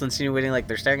kind of almost insinuating like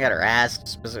they're staring at her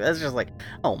ass. That's just like,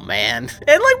 oh man,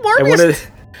 and like Morbius.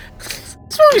 This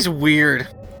movie's weird.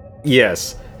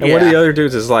 Yes. And one of the other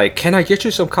dudes is like, can I get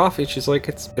you some coffee? She's like,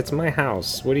 it's my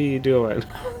house. What are you doing?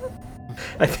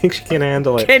 I think she can't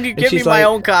handle it. Can you give me my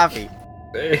own coffee?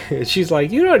 She's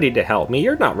like, you don't need to help me.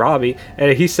 You're not Robbie.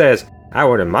 And he says, I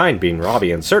wouldn't mind being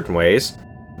Robbie in certain ways.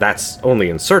 That's only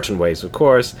in certain ways, of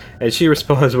course. And she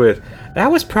responds with,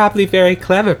 that was probably very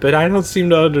clever, but I don't seem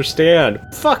to understand.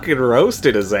 Fucking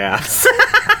roasted his ass.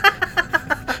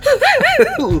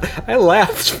 I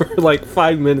laughed for like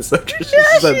 5 minutes after she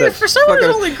said that. For someone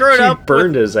who's only grown up, she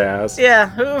burned his ass.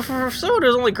 Yeah, for someone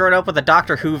who's only grown up with a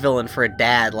Doctor Who villain for a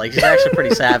dad, like she's actually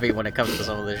pretty savvy when it comes to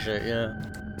some of this shit. Yeah.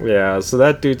 Yeah, so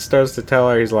that dude starts to tell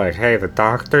her, he's like, hey, the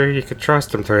doctor, you can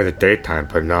trust him during the daytime,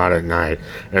 but not at night.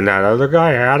 And that other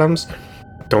guy, Adams,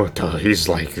 don't tell, he's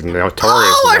like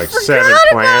notorious in like 7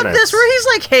 planets. About this, where he's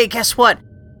like, hey, guess what?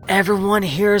 Everyone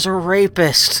here's a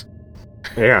rapist.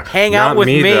 Yeah. Hang out with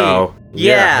me. Though.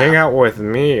 Yeah. Hang out with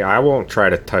me. I won't try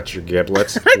to touch your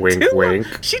giblets. Wink, wink.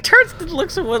 She turns and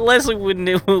looks at what Leslie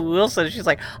Wilson. She's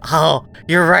like, oh,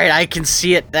 you're right. I can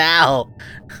see it now.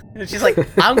 And she's like,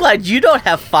 I'm glad you don't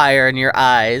have fire in your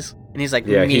eyes. And he's like,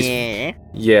 yeah,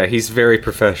 meh. He's very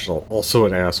professional. Also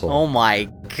an asshole. Oh my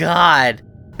god.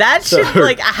 That shit,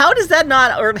 like, how does that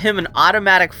not earn him an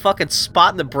automatic fucking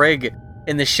spot in the brig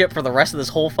in the ship for the rest of this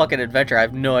whole fucking adventure? I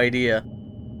have no idea.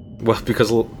 Well,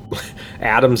 because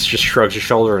Adams just shrugs his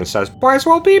shoulder and says, boys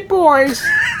will be boys.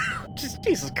 Just,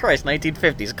 Jesus Christ,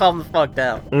 1950s. Calm the fuck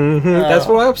down. That's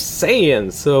what I'm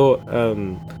saying. So,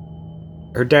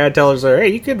 her dad tells her, hey,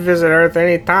 you can visit Earth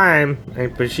anytime.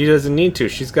 But she doesn't need to.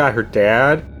 She's got her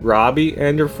dad, Robbie,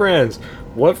 and her friends.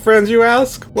 What friends, you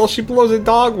ask? Well, she blows a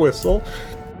dog whistle.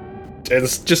 And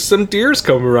it's just some deers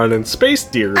come running, space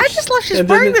deers. I just love she's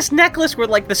wearing this necklace where,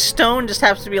 like, the stone just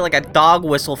happens to be like a dog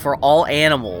whistle for all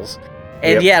animals.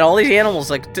 And yeah, all these animals,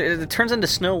 like, it turns into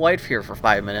Snow White here for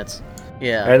 5 minutes.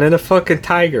 Yeah. And then a fucking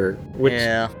tiger,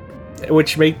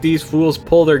 which make these fools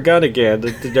pull their gun again.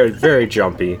 They're very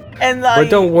jumpy. And but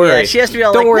don't worry. Yeah, she has to be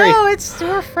all don't like, worry. no, it's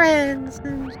your friends.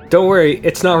 Don't worry,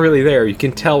 it's not really there. You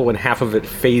can tell when half of it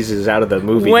phases out of the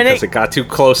movie because it got too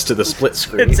close to the split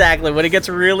screen. Exactly, when it gets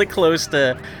really close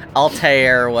to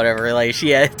Altair or whatever, like,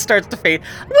 it starts to fade.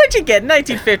 Which, again,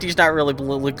 1950s, not really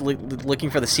looking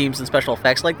for the seams and special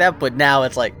effects like that, but now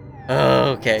it's like,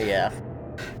 oh, okay, yeah.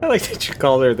 I like that you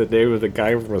called her the name of the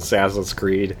guy from Assassin's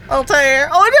Creed. Altair.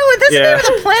 Oh, no, the name of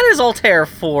the planet is Altair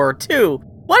 4, too.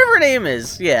 Whatever her name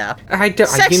is, yeah.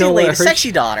 Sexy lady,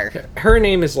 sexy daughter. Her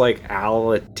name is like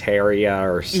Alitaria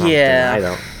or something.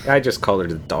 Yeah. I just called her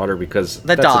the daughter because the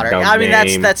that's daughter. A dumb I mean,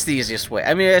 name. that's the easiest way.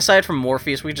 I mean, aside from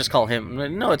Morpheus, we just call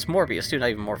him. No, it's Morbius too, not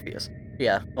even Morpheus.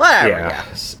 Yeah. Whatever. Yeah.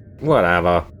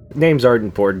 Whatever. Names aren't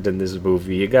important in this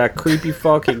movie. You got creepy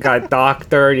fuck, you got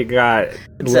Doctor, you got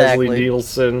Leslie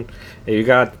Nielsen, and you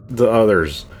got the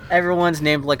others. Everyone's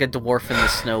named like a dwarf in the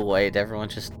Snow White.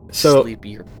 Everyone's just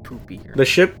sleepy or poopy. The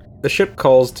ship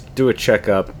calls to do a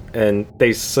checkup, and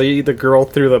they see the girl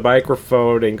through the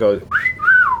microphone and go.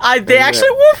 They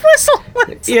actually wolf whistle.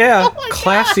 Yeah,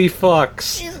 classy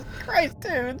fucks. Jesus Christ,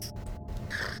 dudes.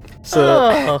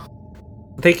 So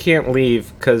they can't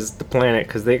leave because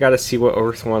they got to see what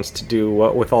Earth wants to do.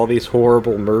 What with all these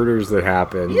horrible murders that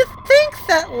happen. You think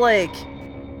that, like,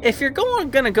 if you're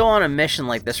gonna go on a mission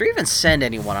like this, or even send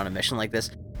anyone on a mission like this,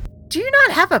 do you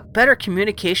not have a better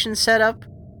communication setup?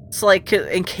 It's like,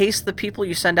 in case the people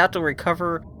you send out to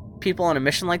recover people on a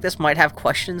mission like this might have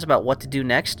questions about what to do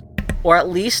next, or at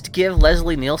least give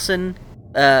Leslie Nielsen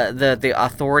the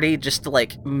authority just to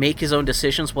like make his own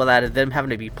decisions without them having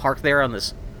to be parked there on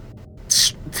this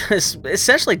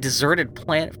essentially deserted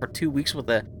planet for 2 weeks with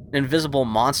an invisible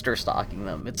monster stalking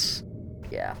them. It's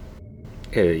yeah.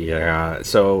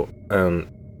 So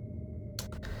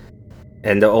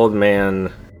and the old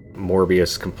man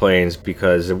Morbius complains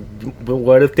because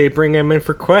what if they bring him in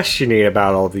for questioning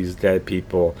about all these dead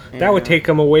people? Yeah. That would take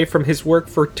him away from his work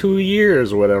for 2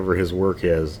 years, whatever his work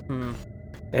is.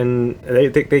 And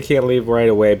they can't leave right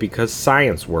away because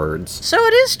science words. So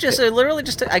it is just literally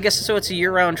just I guess so. It's a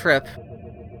year-round trip.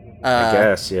 I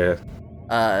guess, yeah.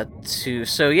 I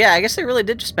guess they really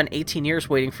did just spend 18 years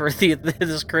waiting for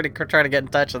this critic trying to get in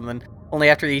touch, and then only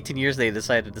after 18 years they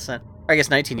decided to send. Or I guess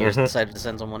 19 years they decided to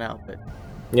send someone out. But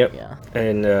yep. Yeah.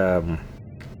 And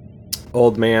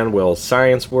old man will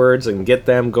science words and get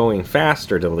them going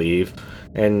faster to leave.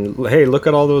 And hey, look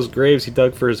at all those graves he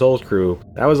dug for his old crew.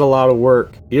 That was a lot of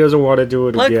work. He doesn't want to do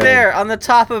it again. Look there, on the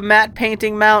top of Matte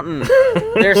Painting Mountain.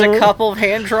 There's a couple of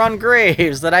hand-drawn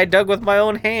graves that I dug with my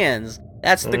own hands.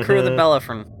 That's the crew of the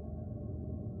Bellerophon.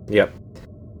 Yep.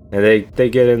 And they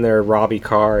get in their Robbie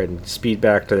car and speed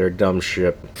back to their dumb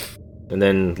ship. And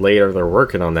then later they're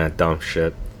working on that dumb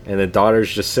ship. And the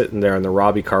daughter's just sitting there in the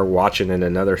Robbie car watching in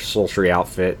another sultry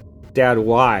outfit. Dad,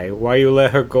 why? Why you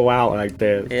let her go out like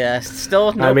that? Yeah,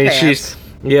 still no pants.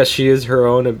 She is her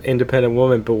own independent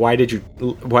woman, but why did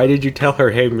you tell her,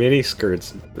 hey,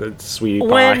 miniskirts, sweetie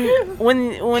pie?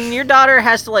 When your daughter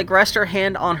has to like rest her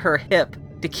hand on her hip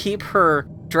to keep her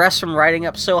dress from riding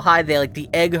up so high that like the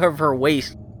egg of her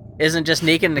waist isn't just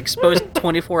naked and exposed to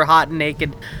 24 hot and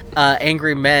naked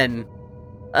angry men.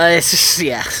 It's just,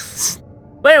 yeah.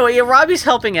 But anyway, Robbie's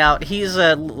helping out. He's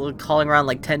calling around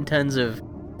like 10 tons of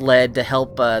lead to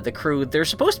help the crew. They're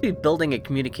supposed to be building a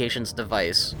communications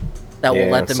device that will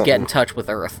let them get in touch with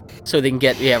Earth, so they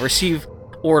can receive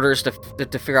orders to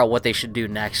figure out what they should do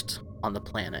next on the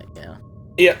planet.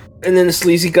 Yeah, and then the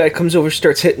sleazy guy comes over,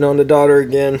 starts hitting on the daughter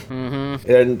again,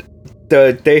 and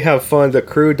they have fun. The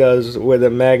crew does with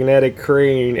a magnetic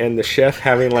crane, and the chef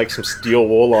having like some steel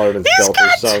wool on his belt or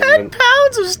something. He's got 10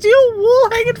 pounds of steel wool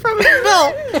hanging from his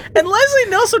belt, and Leslie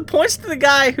Nielsen points to the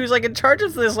guy who's like in charge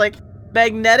of this like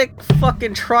magnetic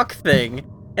fucking truck thing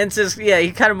and says,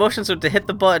 he kind of motions him to hit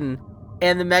the button,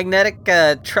 and the magnetic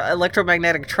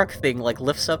electromagnetic truck thing like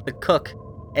lifts up the cook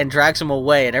and drags him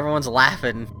away, and everyone's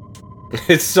laughing.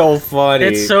 It's so funny.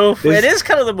 It is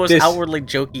kind of the most outwardly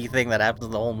jokey thing that happens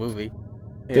in the whole movie.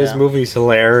 This movie's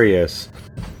hilarious.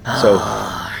 So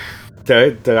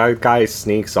the guy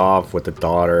sneaks off with the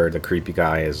daughter, the creepy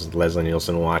guy, as Leslie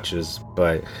Nielsen watches,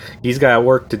 but he's got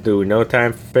work to do, no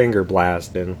time for finger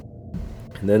blasting.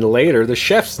 And then later, the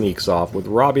chef sneaks off with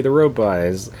Robbie the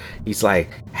robot. He's like,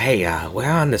 hey,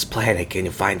 where on this planet can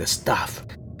you find the stuff?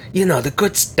 You know, the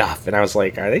good stuff. And I was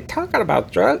like, are they talking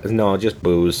about drugs? No, just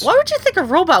booze. Why would you think a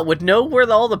robot would know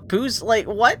where all the booze, like,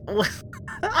 what?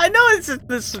 I know it's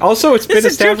this. Also, it's been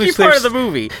established it's a part of the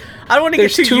movie. I don't want to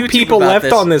get too two YouTube people about left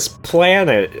this. on this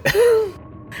planet.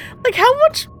 Like, how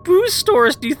much booze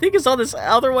stores do you think is on this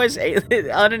otherwise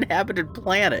uninhabited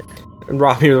planet? And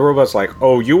Robbie the robot's like,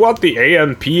 oh, you want the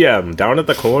AM PM down at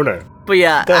the corner. But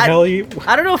yeah, I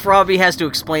don't know if Robbie has to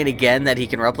explain again that he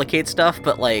can replicate stuff,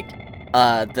 but like,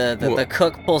 the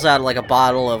cook pulls out like a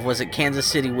bottle of, was it Kansas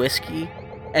City whiskey?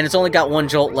 And it's only got 1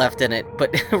 jolt left in it,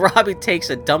 but Robbie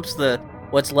dumps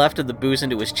what's left of the booze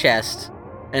into his chest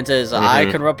and says, I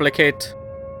can replicate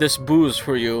this booze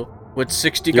for you. With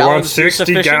 60 gallons. You want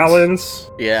 60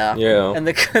 gallons? Yeah. Yeah. And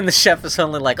the chef is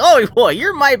suddenly like, oh, boy,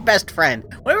 you're my best friend.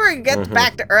 Whenever we get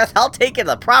back to Earth, I'll take you to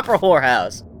the proper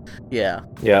whorehouse. Yeah.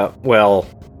 Yeah, well...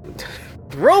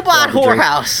 Robot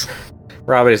whorehouse.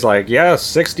 Robbie's like, yeah,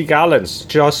 60 gallons.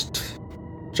 Just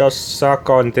suck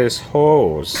on this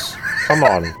hose. Come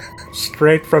on.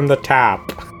 Straight from the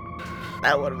tap.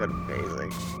 That would have been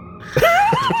amazing.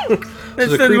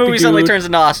 The movie suddenly turns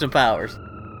into Austin Powers.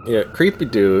 Yeah, creepy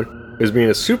dude is being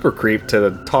a super creep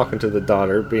talking to the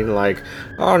daughter, being like,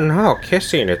 "Oh no,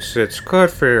 kissing, it's good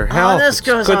for your health. Oh, this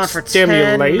goes good on for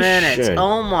 10 minutes.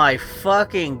 Oh my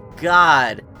fucking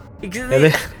god!" And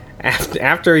then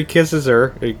after he kisses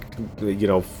her,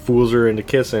 fools her into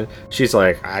kissing. She's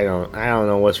like, "I don't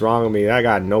know what's wrong with me. I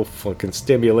got no fucking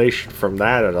stimulation from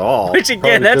that at all." Which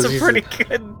again, that's a pretty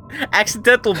good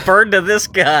accidental burn to this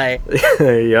guy.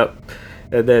 Yep.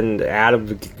 And then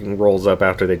Adam rolls up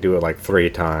after they do it like 3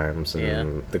 times,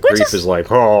 and the creep is like,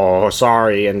 "Oh,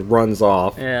 sorry," and runs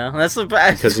off. Yeah, that's the.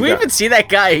 Do we even see that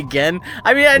guy again?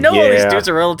 I mean, I know all these dudes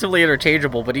are relatively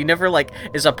interchangeable, but he never like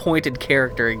is a pointed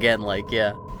character again. Like,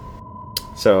 yeah.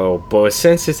 So, but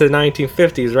since it's the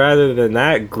 1950s, rather than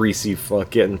that greasy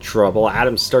fuck get in trouble,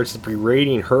 Adam starts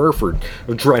berating her for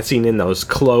dressing in those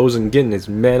clothes and getting his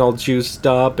men all juiced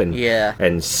up,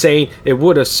 and saying it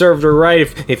would have served her right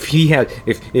if he had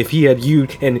you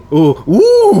and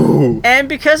ooh. And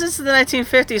because it's the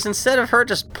 1950s, instead of her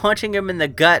just punching him in the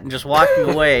gut and just walking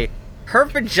away, her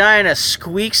vagina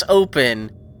squeaks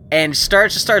open and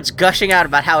starts gushing out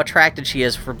about how attracted she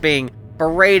is for being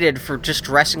berated for just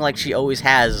dressing like she always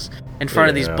has in front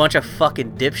of these bunch of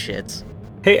fucking dipshits.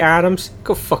 Hey Adams,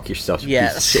 go fuck yourself.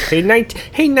 Yes. Hey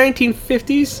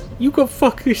 1950s, you go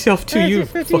fuck yourself too. You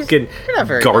fucking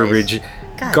garbage,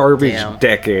 nice. garbage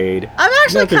decade. I'm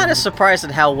actually kind of surprised at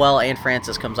how well Anne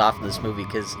Francis comes off in this movie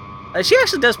because she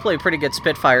actually does play a pretty good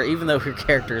Spitfire, even though her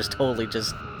character is totally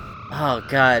just. Oh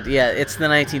god, yeah, it's the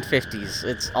 1950s.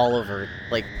 It's all over.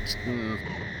 Like,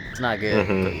 it's not good.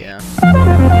 But yeah.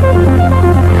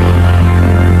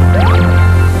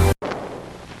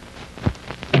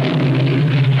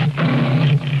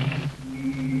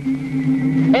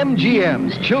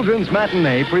 MGM's Children's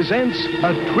Matinee presents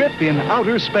a trip in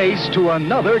outer space to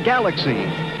another galaxy.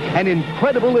 An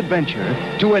incredible adventure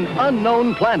to an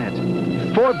unknown planet.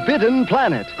 Forbidden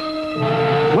Planet.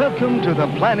 Welcome to the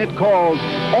planet called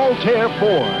Altair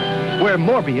 4, where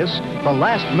Morbius, the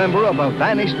last member of a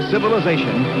vanished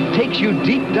civilization, takes you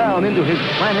deep down into his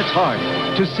planet's heart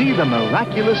to see the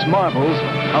miraculous marvels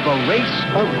of a race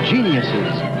of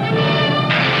geniuses.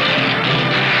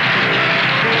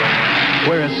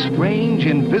 Where a strange,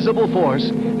 invisible force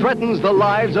threatens the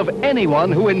lives of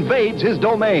anyone who invades his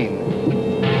domain.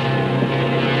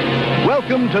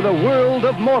 Welcome to the world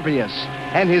of Morbius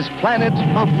and his planet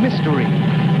of mystery.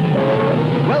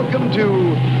 Welcome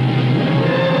to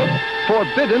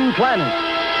Forbidden Planet,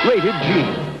 rated G.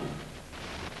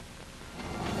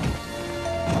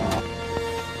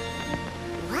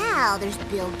 Wow, there's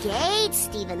Bill Gates,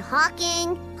 Stephen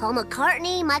Hawking, Paul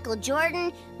McCartney, Michael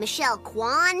Jordan, Michelle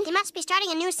Kwan. They must be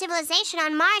starting a new civilization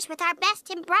on Mars with our best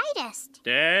and brightest.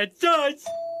 That's us.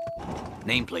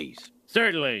 Name, please.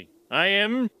 Certainly. I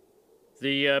am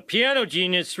the piano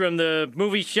genius from the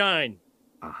movie Shine.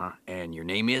 Uh-huh. And your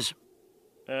name is?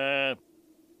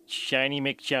 Shiny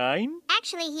McShine?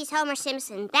 Actually, he's Homer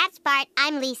Simpson. That's Bart.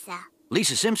 I'm Lisa.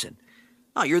 Lisa Simpson.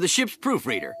 Oh, you're the ship's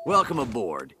proofreader. Welcome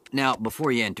aboard. Now,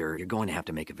 before you enter, you're going to have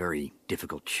to make a very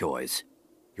difficult choice.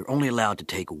 You're only allowed to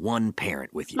take one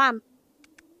parent with you. Mom.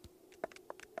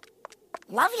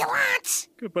 Love you lots.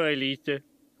 Goodbye, Lisa.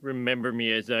 Remember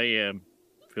me as I am,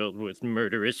 filled with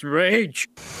murderous rage.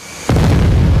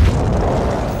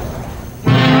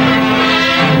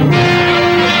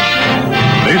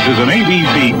 This is an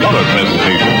ABC color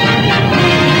presentation.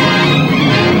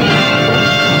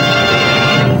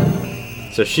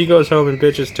 So she goes home and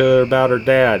bitches to her about her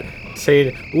dad,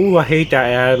 saying, "Ooh, I hate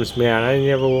that Adams man. I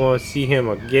never want to see him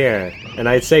again." And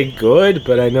I'd say good,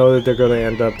 but I know that they're going to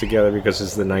end up together because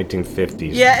it's the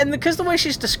 1950s. Yeah, and because the way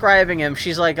she's describing him,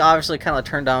 she's like obviously kind of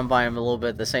turned on by him a little bit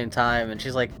at the same time, and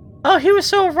she's like, "Oh, he was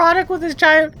so erotic with his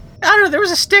giant. I don't know. There was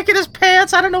a stick in his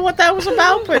pants. I don't know what that was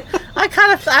about, but I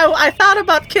thought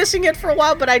about kissing it for a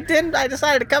while, but I didn't. I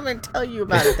decided to come and tell you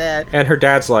about it, Dad." And her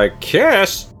dad's like,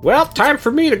 "Kiss? Well, time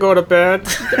for me to go to bed."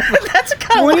 That's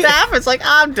kind of what happens. Like,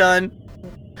 I'm done.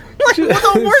 Like,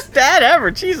 the worst dad ever.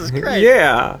 Jesus Christ.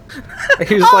 Yeah.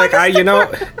 He was like, I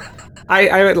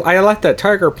let that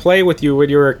tiger play with you when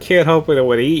you were a kid, hoping it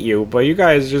would eat you, but you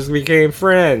guys just became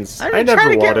friends. I never tried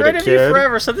to get wanted rid a of you kid.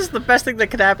 forever, so this is the best thing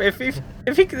that could happen. If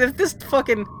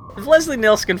Leslie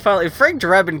Nielsen can finally, if Frank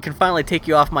Drebin can finally take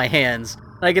you off my hands,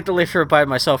 and I get to live here by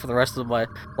myself for the rest of my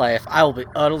life, I will be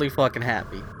utterly fucking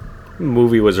happy. The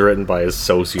movie was written by a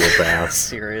sociopath.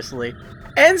 Seriously.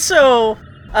 And so,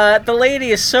 the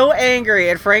lady is so angry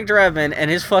at Frank Drebin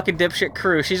and his fucking dipshit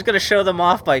crew, she's gonna show them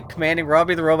off by commanding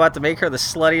Robbie the Robot to make her the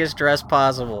sluttiest dress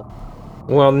possible.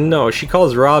 Well, no, she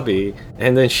calls Robbie,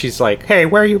 and then she's like, "Hey,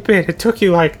 where you been? It took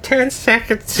you like 10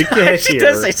 seconds to get She here."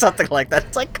 does say something like that.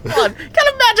 It's like, come on, got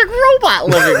a magic robot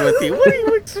living with you. What do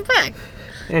you expect?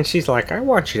 And she's like, "I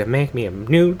want you to make me a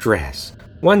new dress.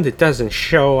 One that doesn't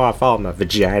show off all my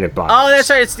vagina bodies." Oh, that's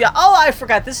right. I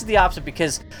forgot. This is the opposite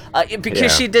because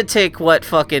she did take what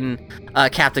fucking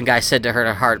Captain Guy said to her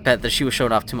to heart, bet that she was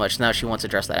showing off too much. Now she wants a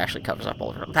dress that actually covers up all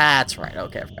of her. That's right.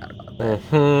 Okay, I forgot about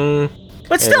that.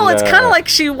 But still, And, it's kind of like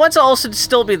she wants to also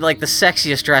still be like the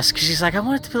sexiest dress because she's like, I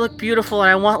want it to look beautiful and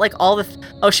I want like all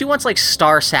the. She wants like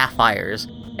star sapphires.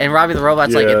 And Robbie the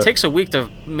Robot's like, it takes a week to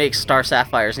make star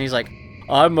sapphires. And he's like,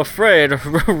 I'm afraid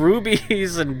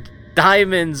rubies and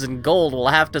diamonds and gold will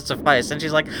have to suffice. And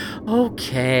she's like,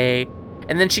 okay.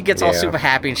 And then she gets all super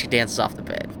happy and she dances off the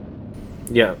bed.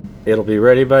 Yeah, it'll be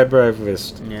ready by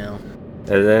breakfast. Yeah. And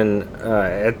then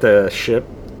at the ship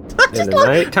in the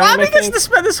nighttime, Robbie I gets think. to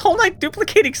spend this whole night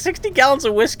duplicating 60 gallons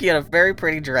of whiskey in a very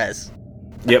pretty dress.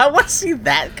 Yep. I want to see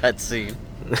that cutscene.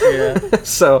 Yeah.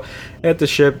 So at the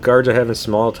ship, guards are having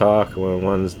small talk when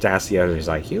one's asks the other. He's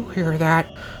like, "You hear that?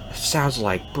 It sounds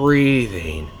like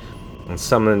breathing." And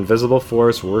some invisible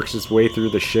force works its way through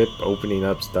the ship, opening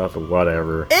up stuff or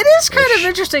whatever. It is kind of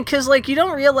interesting because, like, you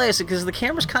don't realize it because the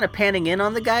camera's kind of panning in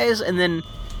on the guys, and then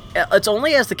it's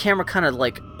only as the camera kind of,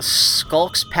 like,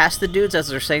 skulks past the dudes as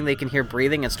they're saying they can hear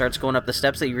breathing and starts going up the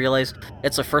steps that you realize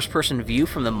it's a first-person view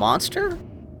from the monster,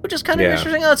 which is kind of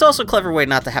interesting. It's also a clever way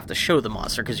not to have to show the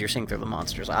monster because you're seeing through the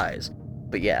monster's eyes.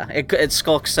 But yeah, it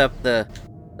skulks up the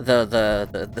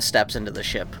steps into the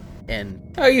ship.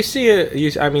 And you see it.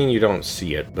 You don't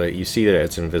see it, but you see that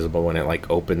it's invisible when it like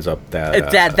opens up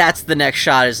that. That's the next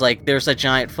shot. Is like there's a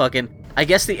giant fucking. I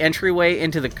guess the entryway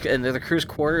into the crew's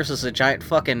quarters is a giant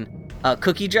fucking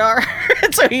cookie jar.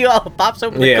 And so he pops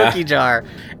open the cookie jar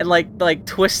and like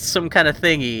twists some kind of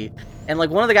thingy, and like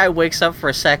one of the guy wakes up for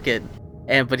a second.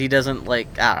 But he doesn't, like,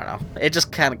 I don't know. It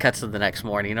just kind of cuts to the next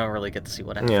morning. You don't really get to see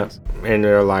what happens. Yeah, and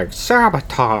they're like,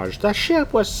 sabotage! The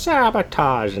ship was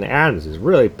sabotaged! And Adams is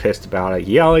really pissed about it,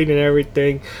 yelling and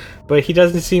everything. But he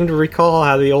doesn't seem to recall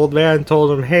how the old man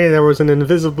told him, hey, there was an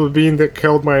invisible being that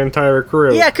killed my entire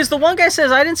crew. Yeah, because the one guy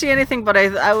says, I didn't see anything, but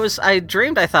I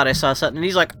dreamed I thought I saw something. And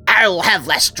he's like, I'll have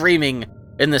less dreaming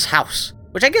in this house.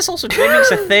 Which I guess also dreaming's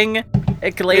a thing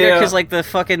later, because, like, they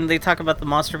talk about the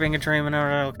monster being a dream and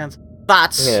all kinds of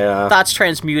thoughts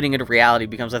transmuting into reality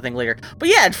becomes a thing later. But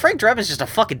yeah, Frank Drevin's just a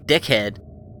fucking dickhead.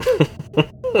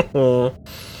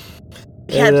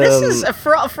 Yeah, this is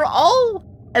for all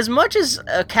as much as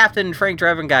Captain Frank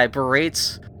Drebin guy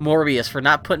berates Morbius for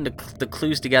not putting the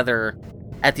clues together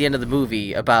at the end of the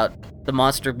movie about the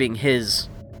monster being his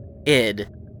id.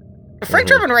 Frank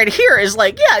Drebin right here is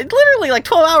like, yeah, literally like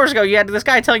 12 hours ago you had this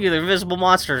guy telling you the invisible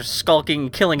monster skulking,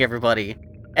 killing everybody,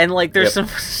 and like there's some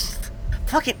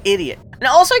fucking idiot. And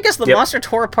also, I guess the monster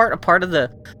tore apart a part of the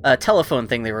telephone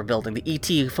thing they were building, the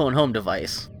ET phone home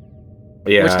device.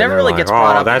 Yeah, which never really gets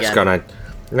brought up that's again.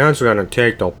 That's gonna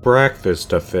take till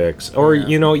breakfast to fix. Or,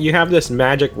 you have this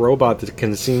magic robot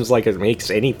that seems like it makes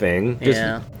anything.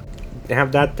 Just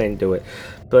have that thing do it.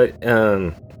 But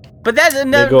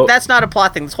that's not a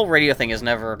plot thing. This whole radio thing is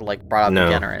never, like, brought up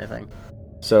again or anything.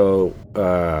 So,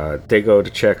 they go to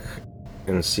check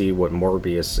and see what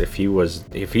Morbius, if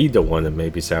he the one that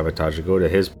maybe sabotaged, go to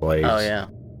his place. Oh, yeah.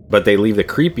 But they leave the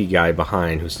creepy guy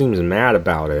behind who seems mad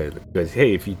about it. Because,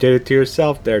 hey, if you did it to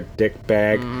yourself there,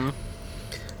 dickbag. Mm-hmm.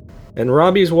 And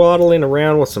Robbie's waddling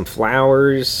around with some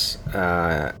flowers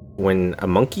when a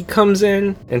monkey comes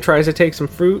in and tries to take some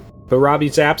fruit. But Robbie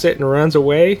zaps it and runs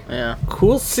away. Yeah.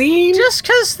 Cool scene. Just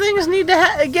because things need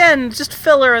to, again, just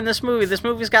filler in this movie. This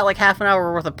movie's got like half an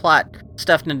hour worth of plot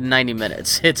stuffed into 90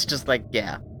 minutes. It's just like,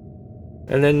 yeah.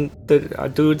 And then the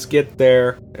dudes get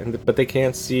there, but they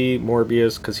can't see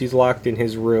Morbius because he's locked in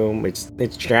his room. It's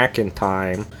jacking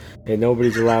time, and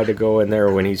nobody's allowed to go in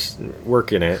there when he's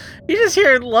working it. You just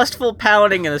hear lustful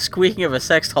pounding and the squeaking of a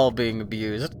sex doll being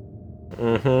abused.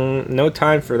 No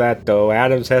time for that, though.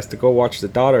 Adams has to go watch the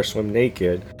daughter swim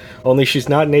naked. Only she's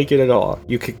not naked at all.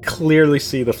 You could clearly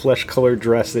see the flesh-colored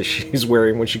dress that she's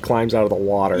wearing when she climbs out of the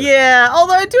water. Yeah,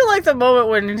 although I do like the moment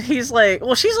when he's like,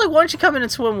 well, she's like, why don't you come in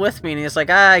and swim with me? And he's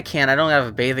like, I can't, I don't have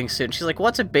a bathing suit. And she's like,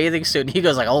 what's a bathing suit? And he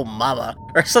goes like, oh, mama,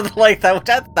 or something like that, which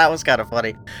that was kind of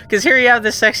funny. Because here you have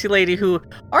this sexy lady who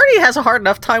already has a hard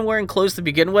enough time wearing clothes to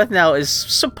begin with, now is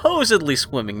supposedly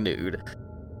swimming nude.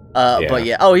 But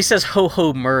yeah, he says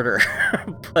ho-ho murder.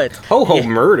 But ho-ho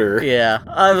murder? Yeah.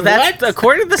 That's,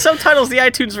 according to the subtitles, the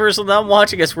iTunes version that I'm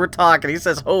watching as we're talking, he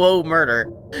says ho-ho murder.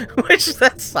 Which,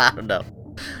 that's, I don't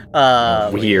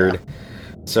know. Weird. Yeah.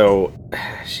 So,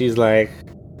 she's like,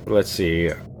 let's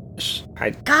see.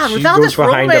 God, without this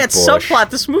romance subplot,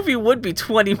 this movie would be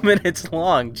 20 minutes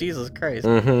long. Jesus Christ.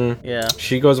 Mm-hmm. Yeah.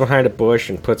 She goes behind a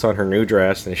bush and puts on her new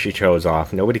dress, and she shows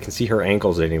off. Nobody can see her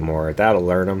ankles anymore. That'll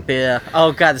learn them. Yeah.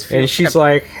 Oh, God. This and she's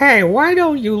like, hey, why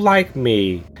don't you like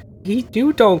me?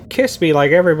 You don't kiss me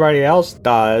like everybody else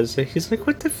does. And he's like,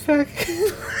 what the fuck?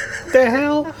 The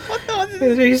hell?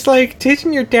 And he's like,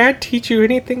 didn't your dad teach you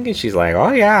anything? And she's like,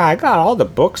 oh yeah, I got all the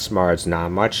book smarts, not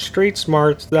much street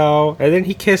smarts though. And then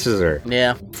he kisses her.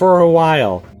 Yeah. For a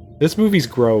while. This movie's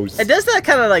gross. It does that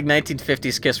kind of like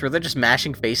 1950s kiss where they're just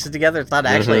mashing faces together. It's not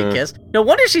actually a kiss. No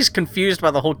wonder she's confused by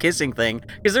the whole kissing thing,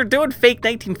 because they're doing fake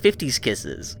 1950s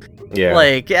kisses. Yeah.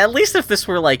 Like, at least if this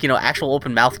were like, actual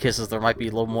open mouth kisses, there might be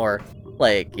a little more,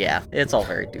 like, yeah, it's all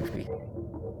very doofy.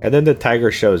 And then the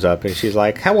tiger shows up and she's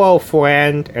like, hello,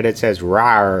 friend. And it says,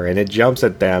 rawr, and it jumps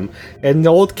at them. And the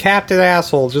old captain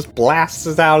asshole just blasts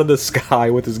us out of the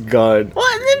sky with his gun.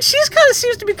 Well, and then she's kind of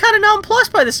seems to be kind of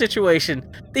nonplussed by the situation.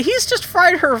 He's just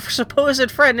fried her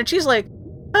supposed friend, and she's like,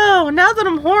 oh, now that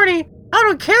I'm horny, I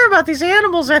don't care about these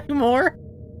animals anymore.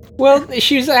 Well,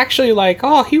 she's actually like,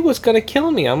 oh, he was gonna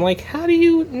kill me. I'm like, how do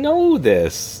you know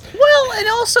this? Well, and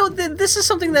also, this is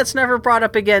something that's never brought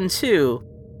up again, too.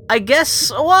 I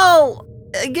guess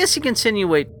you can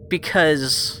insinuate,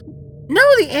 because no,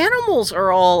 the animals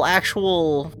are all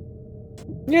actual.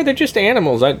 Yeah, they're just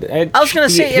animals. I was gonna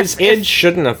say, his id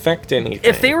shouldn't affect anything.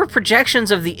 If they were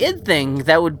projections of the id thing,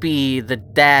 that would be the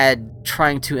dad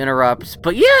trying to interrupt.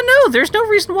 But yeah, no, there's no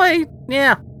reason why.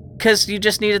 Yeah, because you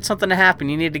just needed something to happen.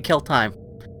 You needed to kill time.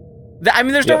 I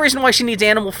mean, there's no reason why she needs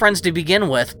animal friends to begin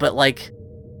with, but like.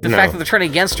 The fact that they're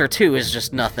turning against her, too, is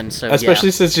just nothing, so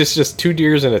especially since it's just 2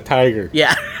 deers and a tiger.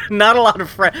 Yeah, not a lot of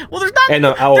friends. Well, there's not, and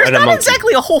there's not monkey.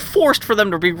 Exactly a whole forest for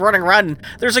them to be running around in.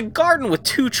 There's a garden with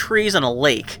 2 trees and a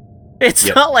lake. It's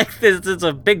not like it's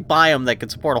a big biome that can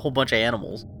support a whole bunch of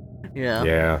animals. Yeah.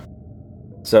 Yeah.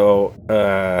 So,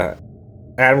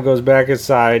 Adam goes back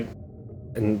inside,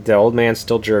 and the old man's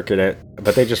still jerking it,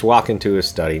 but they just walk into his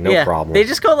study, no problem. They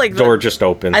just go like... Door just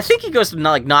opens. I think he goes to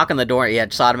knock on the door, yeah,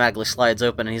 just automatically slides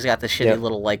open, and he's got this shitty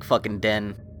little, like, fucking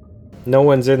den. No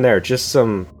one's in there, just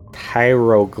some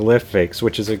hieroglyphics,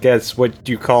 which is, I guess, what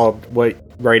you call what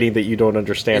writing that you don't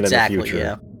understand in the future.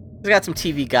 Yeah. He's got some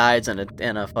TV guides and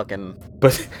a fucking...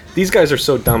 But these guys are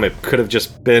so dumb, it could have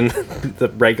just been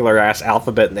the regular-ass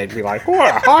alphabet, and they'd be like,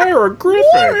 what, hieroglyphics?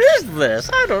 What is this?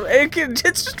 I don't...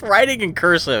 It's just writing in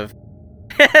cursive.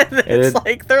 It's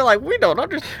like, they're like, we don't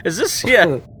understand. Is this...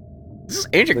 Yeah. This is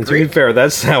ancient Greek. To be fair,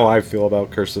 that's how I feel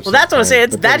about cursive. Well, that's what I'm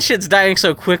saying. That shit's dying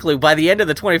so quickly by the end of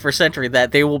the 21st century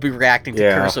that they will be reacting to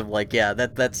cursive like,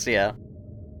 that's.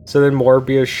 So then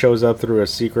Morbius shows up through a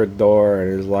secret door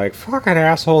and is like, fucking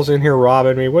assholes in here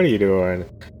robbing me, what are you doing?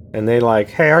 And they like,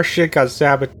 hey, our shit got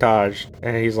sabotaged.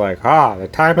 And he's like, the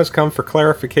time has come for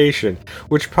clarification,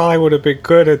 which probably would have been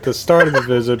good at the start of the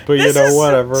visit, but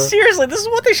whatever. Seriously, this is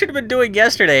what they should have been doing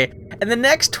yesterday. And the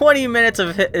next 20 minutes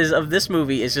of this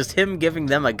movie is just him giving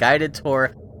them a guided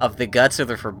tour of the guts of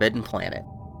the Forbidden Planet.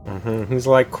 Mm-hmm. He's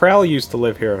like, Krell used to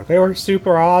live here. They were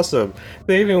super awesome.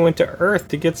 They even went to Earth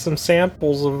to get some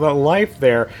samples of the life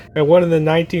there. And one of the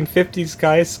 1950s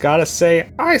guys gotta say,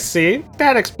 I see.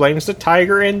 That explains the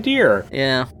tiger and deer.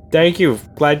 Yeah. Thank you.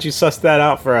 Glad you sussed that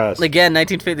out for us. Again,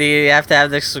 1950, you have to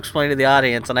have this explained to the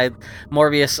audience. And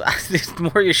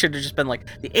Morbius should have just been like,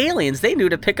 the aliens, they knew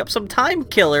to pick up some time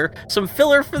killer, some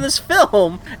filler for this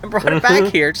film, and brought it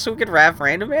back here so we could have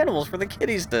random animals for the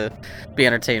kiddies to be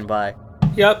entertained by.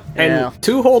 Yep, and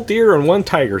 2 whole deer and 1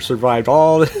 tiger survived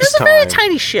all this time. It was a very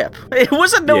tiny ship. It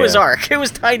wasn't Noah's Ark. It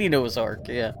was tiny Noah's Ark,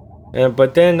 yeah.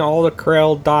 But then all the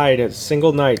Krell died at a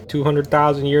single night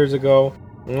 200,000 years ago,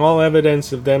 and all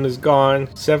evidence of them is gone,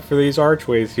 except for these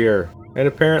archways here. And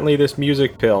apparently this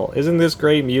music pill. Isn't this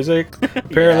great music?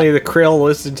 Apparently the Krell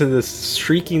listened to the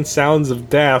shrieking sounds of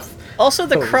death. Also,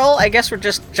 the Krell, I guess, were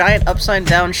just giant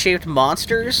upside-down shaped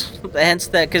monsters. Hence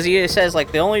that, because he says,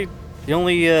 like, the only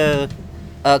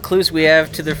clues we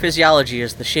have to their physiology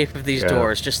is the shape of these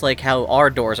doors, just like how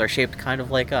our doors are shaped kind of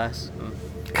like us.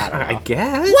 I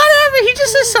guess. Whatever, he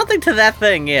just says something to that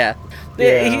thing,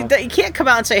 He can't come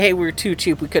out and say, hey, we were too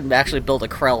cheap, we couldn't actually build a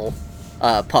Krell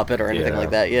puppet or anything like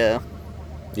that,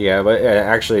 Yeah, but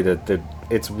actually,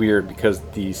 it's weird because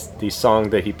the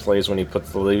song that he plays when he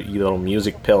puts the little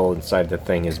music pill inside the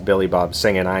thing is Billy Bob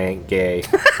singing I Ain't Gay.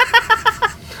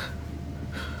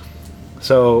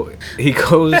 So he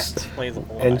goes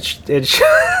and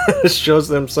shows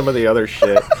them some of the other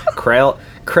shit.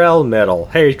 Krell metal.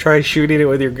 Hey, try shooting it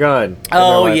with your gun.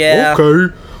 And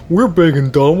okay, we're big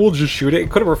and dumb. We'll just shoot it. It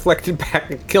could have reflected back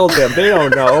and killed them. They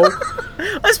don't know.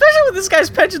 Especially with this guy's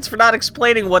penchants for not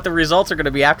explaining what the results are going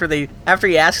to be after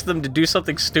he asks them to do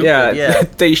something stupid.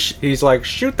 He's like,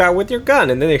 shoot that with your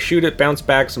gun, and then they shoot it, bounce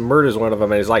back, and murders one of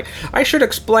them, and he's like, I should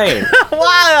explain. Well,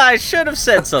 I should have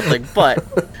said something, but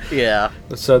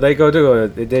So they go to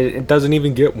it doesn't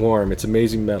even get warm. It's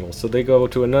amazing metal. So they go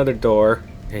to another door,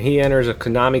 and he enters a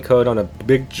Konami code on a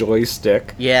big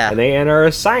joystick. Yeah. And they enter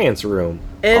a science room.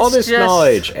 It's all this just-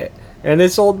 knowledge, and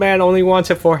this old man only wants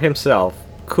it for himself.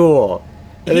 Cool.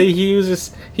 And then he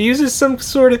uses some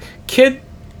sort of kid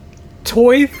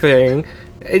toy thing.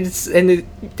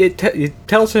 It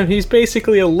tells him he's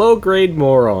basically a low grade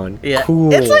moron. Yeah.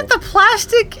 Cool. It's like the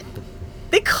plastic.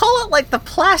 They call it like the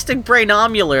plastic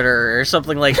brainomulator or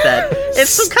something like that. It's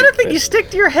some kind of thing you stick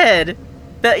to your head.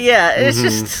 That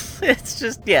it's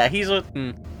just yeah. He's with.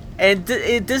 And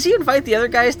does he invite the other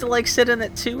guys to like sit in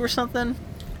it too or something?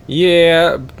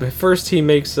 Yeah, first he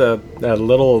makes a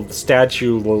little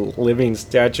living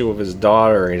statue of his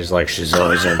daughter, and he's like, she's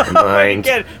always on my mind.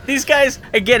 Again, these guys,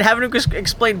 having to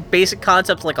explain basic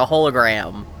concepts like a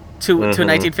hologram to a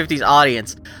 1950s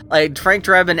audience. Like, Frank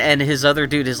Drebin and his other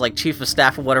dude, his, like, chief of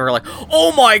staff or whatever, like,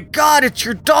 oh my god, it's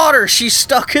your daughter! She's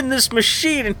stuck in this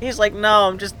machine! And he's like, no,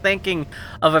 I'm just thinking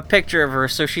of a picture of her,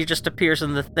 so she just appears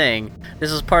in the thing.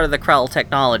 This is part of the Krell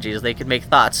technologies. They can make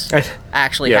thoughts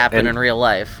actually happen in real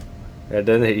life. And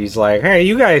then he's like, hey,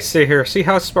 you guys sit here, see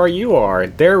how smart you are.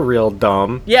 They're real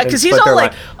dumb. Yeah, because he's but all they're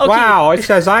like, okay. wow, it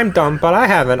says I'm dumb, but I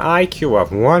have an IQ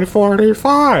of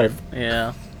 145.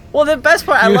 Yeah. Well, the best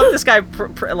part, I love this guy,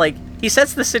 like, he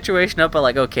sets the situation up by,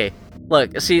 like, okay,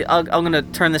 look, see, I'm going to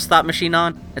turn this thought machine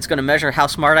on, it's going to measure how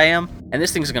smart I am, and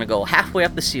this thing's going to go halfway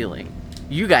up the ceiling.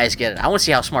 You guys get it. I want to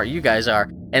see how smart you guys are.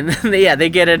 And then, they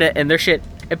get in it, and their shit,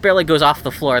 it barely goes off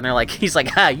the floor, and they're like, he's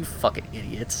like, you fucking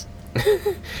idiots.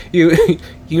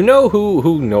 You know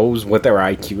who knows what their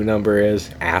IQ number is?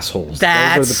 Assholes. Those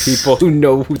are the people who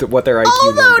know what their IQ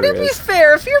number is. Although, to be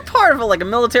fair, if you're part of a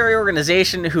military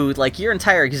organization who, like, your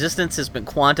entire existence has been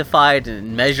quantified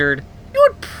and measured, you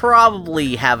would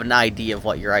probably have an idea of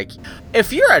what your IQ...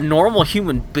 If you're a normal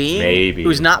human being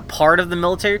who's not part of the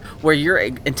military, where your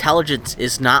intelligence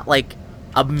is not, like,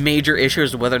 a major issue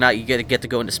as to whether or not you get to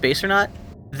go into space or not,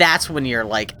 that's when you're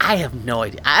like, I have no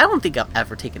idea. I don't think I've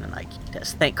ever taken an IQ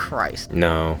test. Thank Christ.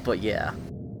 No. But yeah.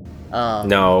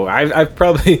 No,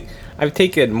 I've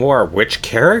taken more which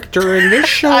character in this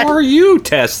show are you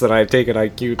tests than I've taken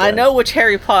IQ tests. I know which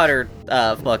Harry Potter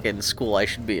fucking school I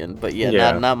should be in, but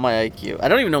not my IQ. I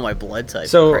don't even know my blood type,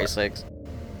 for Christ's sakes.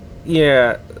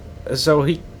 Yeah, so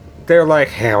they're like,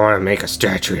 hey, I want to make a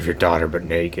statue of your daughter but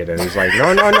naked. And he's like,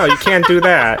 no, you can't do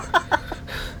that.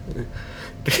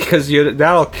 Because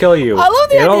that'll kill you. I love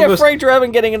the idea of Frank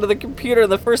Drebin getting into the computer,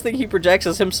 and the first thing he projects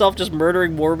is himself just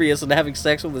murdering Morbius and having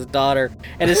sex with his daughter.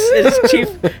 And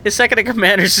his second in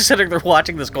command is just sitting there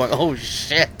watching this going, oh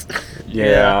shit.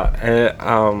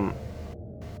 Yeah.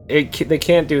 They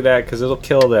can't do that because it'll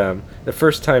kill them. The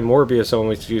first time Morbius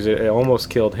almost used it, it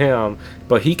almost killed him,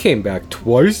 but he came back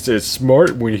twice as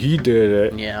smart when he did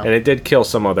it. Yeah. And it did kill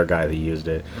some other guy that used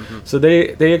it. So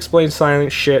they explain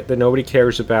silent shit that nobody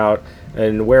cares about,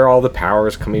 and where all the power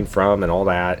is coming from and all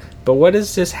that. But what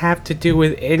does this have to do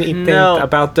with anything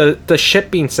about the ship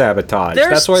being sabotaged?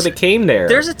 That's why they came there.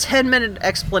 There's a 10-minute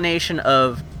explanation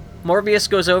of Morbius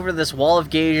goes over this wall of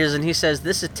gauges and he says,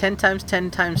 this is 10 times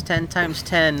 10 times 10 times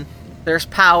 10. There's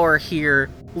power here.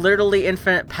 Literally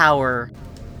infinite power.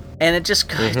 And it just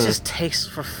takes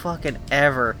for fucking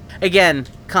ever. Again,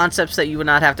 concepts that you would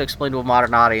not have to explain to a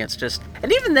modern audience.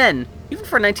 And even then, even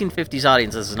for a 1950s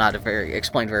audience, this is not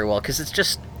explained very well, because it's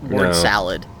just word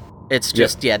salad. It's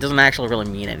just, it doesn't actually really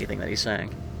mean anything that he's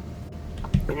saying.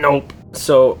 Nope.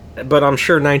 So, but I'm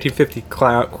sure 1950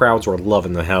 crowds were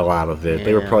loving the hell out of it. Yeah.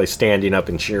 They were probably standing up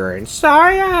and cheering,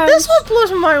 science! This one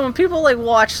blows my mind when people, like,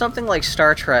 watch something like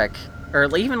Star Trek, or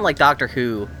even, like, Doctor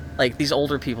Who. Like, these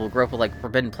older people grew up with, like,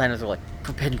 Forbidden Planet. They're like,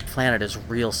 Forbidden Planet is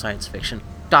real science fiction.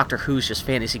 Doctor Who's just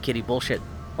fantasy kiddie bullshit.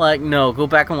 Like, no, go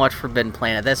back and watch Forbidden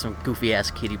Planet. That's some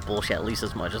goofy-ass kiddie bullshit, at least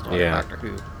as much as Doctor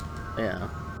Who. Yeah.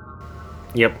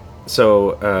 Yep.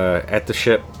 So, at the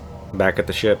ship, back at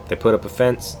the ship, they put up a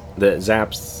fence that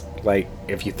zaps, like,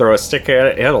 if you throw a stick at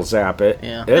it, it'll zap it.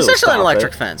 Yeah. It's actually an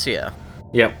electric fence, yeah.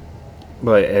 Yep.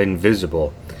 But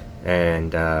invisible.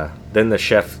 And then the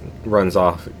chef runs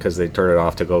off because they turn it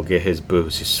off to go get his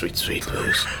booze, his sweet, sweet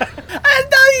booze. I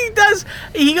know he does.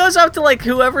 He goes up to, like,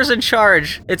 whoever's in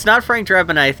charge. It's not Frank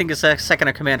Drebin. I think his second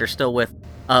in command is still with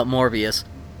Morbius.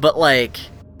 But, like,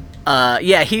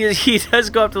 he does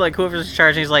go up to, like, whoever's in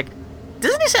charge, and he's like,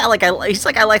 doesn't he say, like,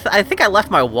 I think I left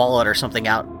my wallet or something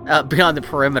out beyond the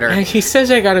perimeter. He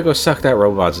says I gotta go suck that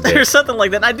robot's dick. Or something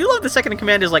like that. And I do love the second in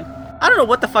command is like, I don't know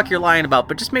what the fuck you're lying about,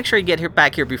 but just make sure you get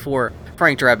back here before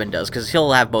Frank Drebin does, because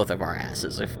he'll have both of our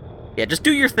asses. Just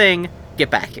do your thing, get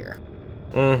back here.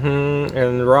 Mm-hmm.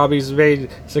 And Robbie's made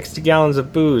 60 gallons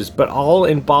of booze, but all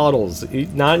in bottles,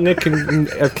 not in a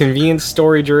convenience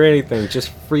storage or anything, just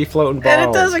free floating bottles.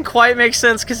 And it doesn't quite make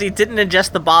sense because he didn't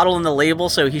ingest the bottle and the label,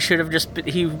 so he should have just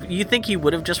you think he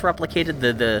would have just replicated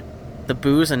the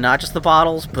booze and not just the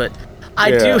bottles, but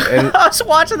I was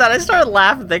watching that, I started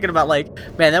laughing thinking about, like,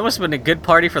 man, that must have been a good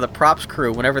party for the props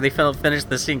crew whenever they finished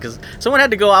the scene, because someone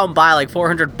had to go out and buy like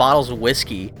 400 bottles of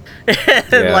whiskey.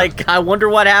 And like, I wonder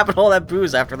what happened to all that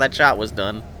booze after that shot was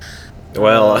done.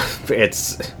 Well,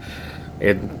 since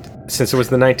it was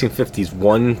the 1950s,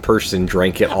 one person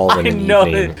drank it all in an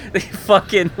evening. They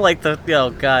fucking, like, oh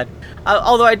god.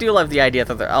 Although I do love the idea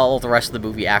that all the rest of the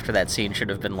movie after that scene should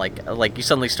have been like you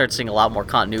suddenly start seeing a lot more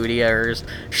continuity errors,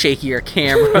 shakier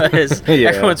cameras,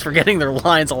 everyone's forgetting their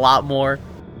lines a lot more.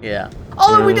 Yeah.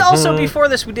 Although we also, before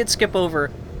this, we did skip over,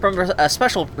 from a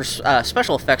special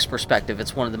effects perspective,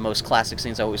 it's one of the most classic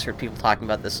scenes. I always heard people talking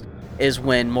about this, is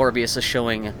when Morbius is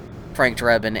showing Frank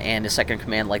Drebin and his second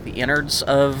command, like, the innards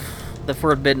of the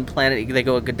Forbidden Planet. They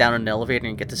go down an elevator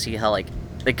and you get to see how, like,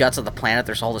 the guts of the planet,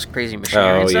 there's all this crazy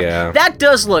machinery and stuff. Yeah. That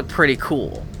does look pretty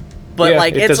cool. But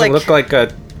like, it doesn't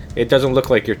look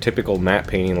like your typical matte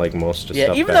painting like most of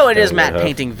stuff. Yeah, even though it is matte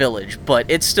painting Village, but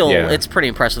it's still it's pretty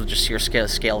impressive, just sheer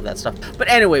scale of that stuff. But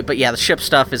anyway, the ship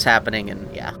stuff is happening,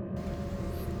 and yeah.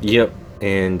 Yep.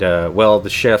 And, the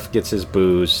chef gets his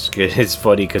booze. It's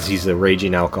funny because he's a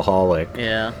raging alcoholic.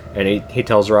 Yeah. And he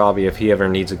tells Robbie if he ever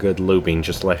needs a good looping,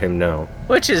 just let him know.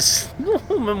 Which is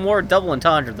more double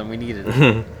entendre than we needed.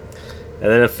 And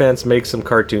then a fence makes some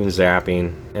cartoon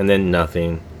zapping, and then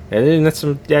nothing. And then that's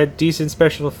some decent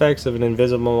special effects of an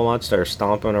invisible monster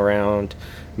stomping around,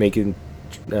 making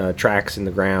tracks in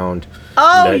the ground.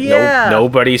 Oh, yeah!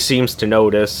 Nobody seems to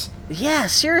notice. Yeah,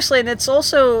 seriously, and it's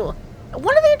also...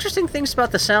 One of the interesting things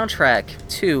about the soundtrack,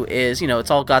 too, is,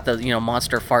 it's all got the,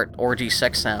 monster fart orgy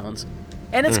sex sounds.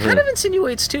 And it's kind of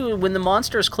insinuates, too, when the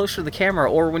monster is closer to the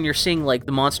camera, or when you're seeing, like,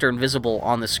 the monster invisible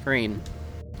on the screen,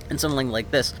 and something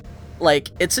like this.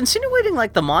 Like, it's insinuating,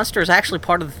 like, the monster is actually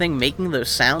part of the thing making those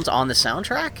sounds on the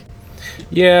soundtrack.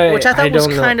 Yeah, which I thought was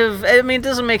kind of... I mean, it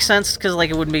doesn't make sense, because, like,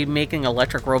 it wouldn't be making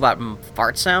electric robot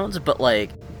fart sounds, but, like,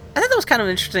 I thought that was kind of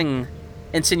interesting...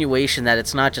 insinuation that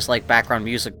it's not just like background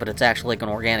music, but it's actually like an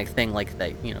organic thing, like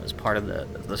that, is part of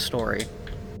the story.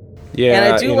 Yeah,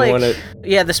 and I do like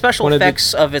the special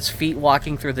effects of its feet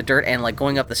walking through the dirt and like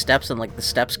going up the steps and like the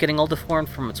steps getting all deformed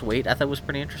from its weight. I thought was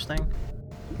pretty interesting.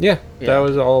 Yeah, that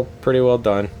was all pretty well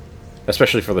done,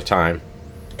 especially for the time.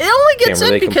 It only gets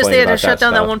in because they had to shut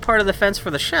down that one part of the fence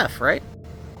for the chef, right?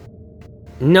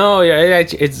 No, it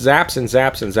zaps and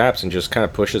zaps and zaps and just kind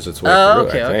of pushes its way through.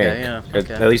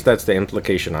 Okay. At least that's the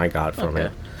implication I got from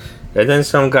it. And then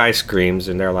some guy screams,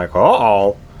 and they're like,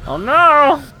 "Uh-oh! Oh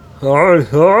no!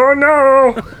 Oh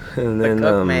no!" And then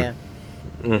man.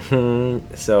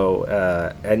 So,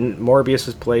 at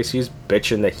Morbius's place, he's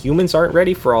bitching that humans aren't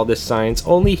ready for all this science.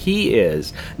 Only he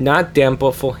is, not them,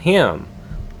 but for him.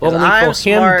 Only for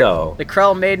him, though. The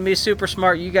Krell made me super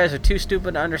smart. You guys are too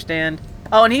stupid to understand.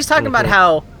 Oh, and he's talking about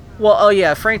how,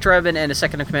 Frank Drebin and his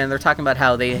second in command, they're talking about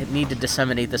how they need to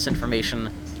disseminate this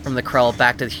information from the Krell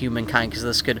back to the humankind, because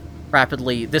this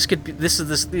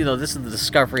is the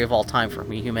discovery of all time for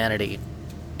humanity.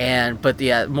 But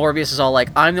Morbius is all like,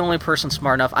 I'm the only person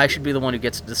smart enough, I should be the one who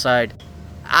gets to decide.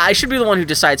 I should be the one who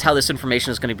decides how this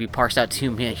information is going to be parsed out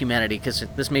to humanity, because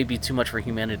this may be too much for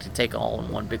humanity to take all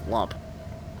in one big lump.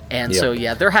 And so,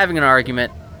 they're having an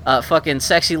argument. Fucking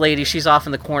sexy lady, she's off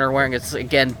in the corner wearing its,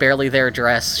 again, barely there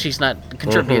dress. She's not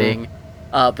contributing.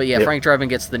 Frank Drebin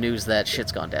gets the news that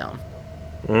shit's gone down.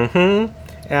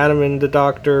 Adam and the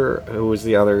doctor, who was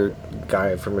the other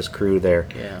guy from his crew there,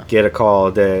 get a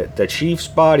call that the chief's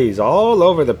body's all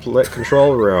over the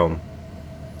control room.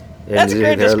 That's a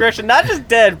great description. Not just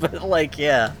dead, but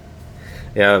Yeah,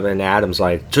 and Adam's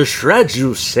like, to shreds,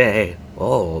 you say?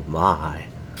 Oh, my.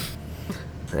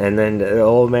 And then the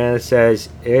old man says,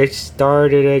 it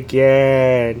started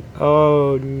again.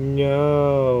 Oh,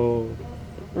 no.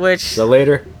 So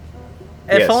later...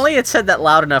 If only it said that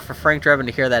loud enough for Frank Drebin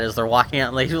to hear that as they're walking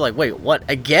out. Like, he was like, wait, what?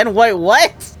 Again? Wait,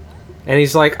 what? And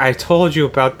he's like, I told you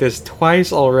about this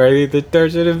twice already, that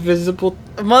there's an invisible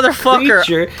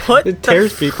creature that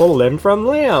tears people limb from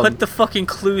limb. Put the fucking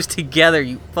clues together,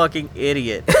 you fucking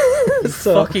idiot. You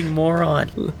fucking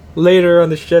moron. Later on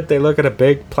the ship, they look at a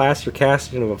big plaster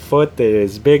casting of a foot that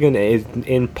is big and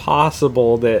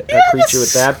impossible that a creature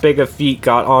with that big of feet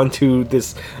got onto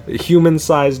this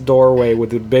human-sized doorway with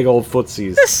the big old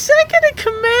footsies. The second in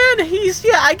command,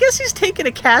 I guess he's taken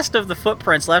a cast of the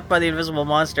footprints left by the invisible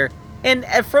monster, And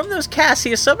from those casts, he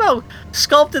has somehow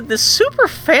sculpted this super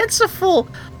fanciful,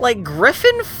 like,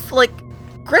 griffin foot.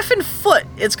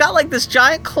 It's got, like, this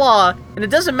giant claw, and it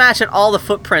doesn't match at all the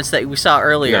footprints that we saw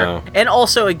earlier. No. And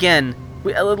also, again,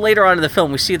 later on in the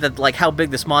film, we see that, like, how big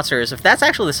this monster is. If that's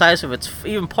actually the size of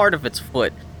even part of its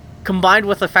foot, combined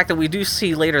with the fact that we do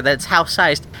see later that it's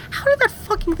house-sized, how did that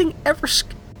fucking thing ever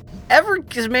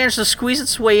manage to squeeze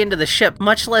its way into the ship,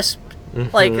 much less,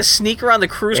 like, sneak around the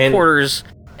crew's quarters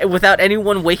without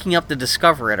anyone waking up to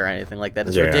discover it or anything like that?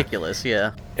 It's ridiculous,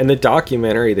 yeah. In the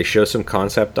documentary, they show some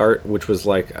concept art, which was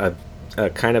like a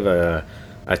kind of a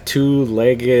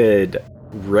two-legged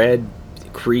red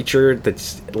creature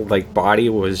that's like body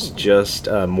was just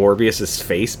Morbius's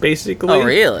face, basically. Oh,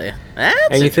 really? That's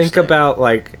and you think about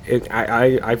like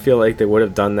I feel like they would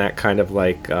have done that kind of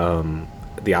like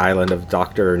the island of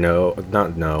Dr. Moreau,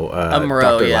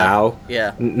 Dr. Lao.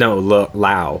 Yeah. No,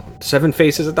 Lao. Seven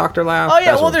Faces of Dr. Lao? Oh,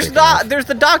 yeah, well, there's the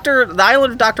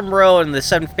island of Dr. Moreau and the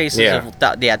Seven Faces of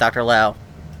Dr. Lao.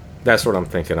 That's what I'm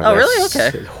thinking of. Oh, really?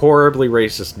 Okay. A horribly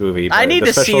racist movie. I need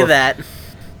to see that.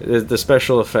 The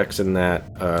special effects in that,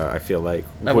 I feel like,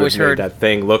 would have made that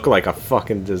thing look like a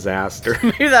fucking disaster.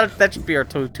 Maybe that should be our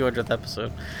 200th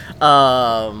episode.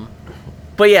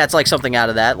 But yeah, it's like something out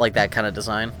of that, like that kind of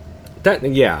design.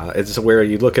 It's where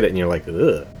you look at it and you're like,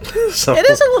 ugh. So, it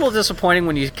is a little disappointing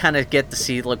when you kind of get to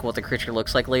see like what the creature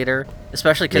looks like later,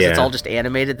 especially because it's all just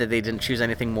animated, that they didn't choose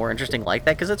anything more interesting like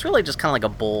that, because it's really just kind of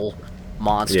like a bull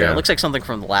monster. Yeah. It looks like something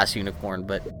from The Last Unicorn,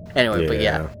 but anyway, But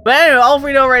anyway, all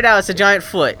we know right now is a giant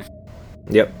foot.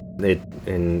 Yep.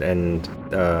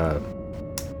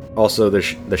 Also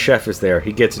the chef is there.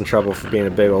 He gets in trouble for being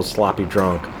a big old sloppy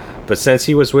drunk. But since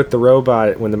he was with the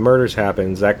robot when the murders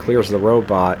happens, that clears the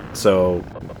robot. So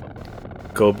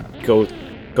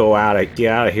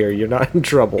get out of here. You're not in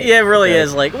trouble. Yeah, it really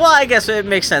is. Like, well, I guess it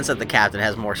makes sense that the captain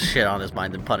has more shit on his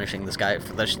mind than punishing this guy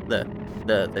for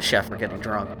the chef for getting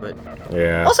drunk. But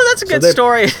yeah. Also, that's a good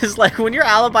story. Is like when your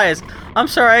alibi is, I'm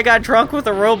sorry, I got drunk with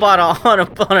a robot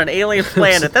on an alien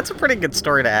planet. That's a pretty good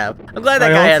story to have. I'm glad that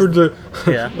guy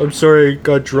has. I'm sorry, I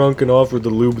got drunk and offered to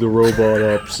lube the robot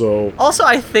up. So. Also,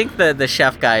 I think that the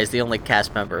chef guy is the only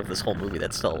cast member of this whole movie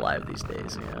that's still alive these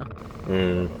days.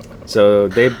 Yeah. So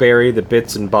they bury the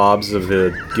bits and bobs of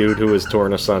the dude who was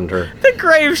torn asunder. The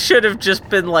grave should have just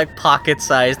been like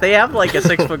pocket-sized. They have like a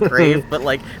 6-foot grave, but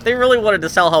like they really wanted to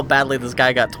sell how badly this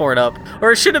guy got torn up.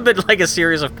 Or it should have been like a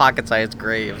series of pocket-sized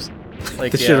graves.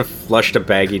 Like, they should have flushed a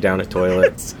baggie down a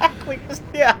toilet. Exactly.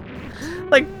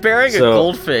 Like burying a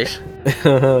goldfish.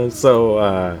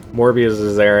 So Morbius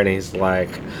is there and he's like,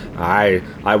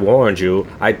 I warned you.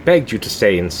 I begged you to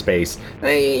stay in space.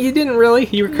 You didn't really.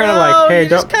 You were kind of like, hey,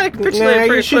 don't. Just kind of capitulated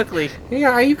pretty quickly.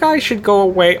 Yeah, you guys should go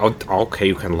away. Oh, okay,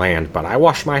 you can land, but I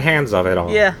wash my hands of it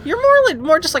all. Yeah, you're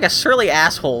more just like a surly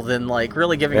asshole than like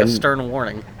really giving a stern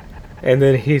warning. And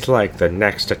then he's like, the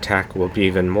next attack will be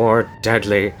even more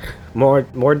deadly.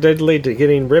 More deadly to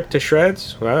getting ripped to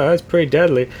shreds? Well, that's pretty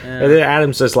deadly. Yeah. And then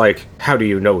Adams is like, how do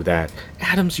you know that?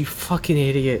 Adams, you fucking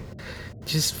idiot.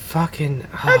 Just fucking...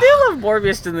 Oh. I do love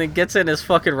Morbius, and then gets in his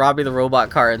fucking Robbie the Robot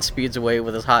car and speeds away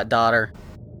with his hot daughter.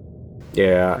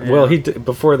 Yeah. Well,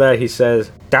 before that he says,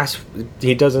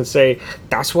 he doesn't say,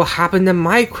 that's what happened to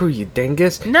my crew, you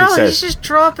dingus. No, he says, he's just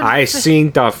dropping... I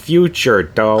seen the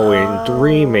future, though, in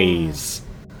Dreamies.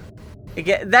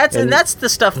 Again, that's the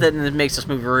stuff that makes this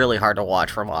movie really hard to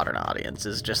watch for a modern audience.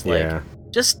 Is just like,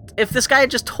 if this guy had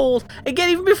just told, again,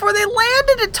 even before they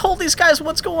landed, and told these guys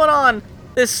what's going on.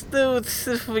 Instead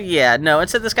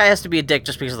this guy has to be a dick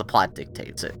just because the plot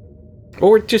dictates it.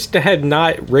 Or just had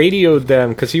not radioed them,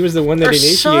 because he was the one that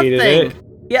initiated it.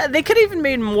 Yeah, they could have even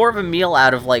made more of a meal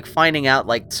out of like finding out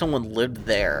like someone lived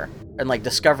there and like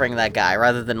discovering that guy,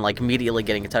 rather than like immediately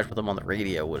getting in touch with him on the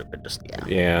radio. Would have been just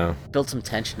build some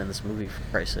tension in this movie, for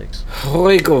Christ's sakes.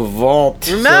 Lego Vault.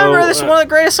 Remember, this is one of the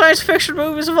greatest science fiction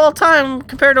movies of all time,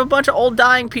 compared to a bunch of old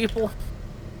dying people.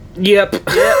 Yep.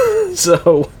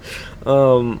 So,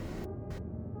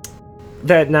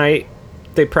 that night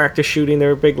they practice shooting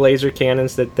their big laser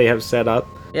cannons that they have set up.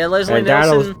 Yeah, Leslie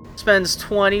Nielsen spends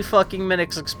 20 fucking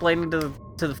minutes explaining to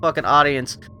the fucking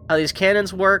audience how these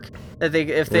cannons work. That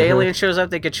if the alien shows up,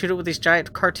 they could shoot it with these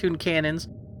giant cartoon cannons.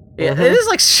 Yeah, it is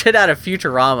like shit out of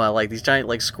Futurama, like these giant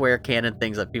like square cannon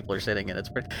things that people are sitting in. It's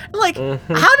pretty like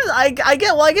how did I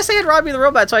get? Well, I guess they had Robbie the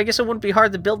Robot, so I guess it wouldn't be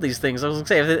hard to build these things. I was gonna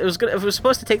say if it was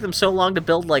supposed to take them so long to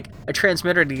build like a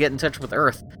transmitter to get in touch with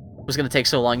Earth, it was gonna take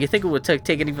so long. You think it would take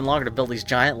it even longer to build these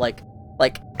giant like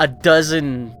a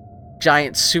dozen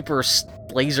giant super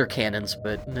laser cannons,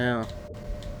 but no.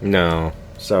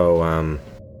 So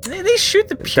they shoot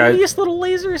the puniest little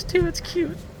lasers too. It's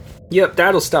cute. Yep,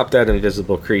 that'll stop that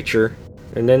invisible creature.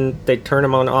 And then they turn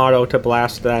him on auto to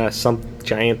blast some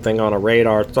giant thing on a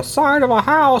radar. It's the side of a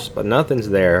house, but nothing's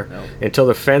there until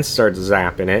the fence starts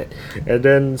zapping it. And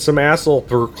then some asshole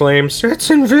proclaims, it's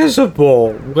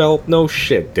invisible. Well, no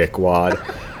shit, dickwad.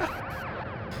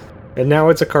 And now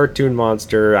it's a cartoon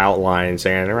monster outline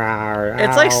saying, rawr,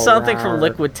 It's like ow, something rawr. from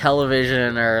Liquid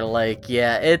Television, or like,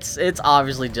 yeah, it's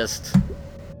obviously just...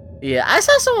 Yeah, I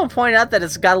saw someone point out that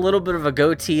it's got a little bit of a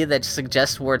goatee that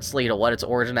suggests where it's, you know, what its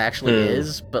origin actually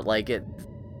is, but like it...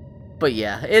 But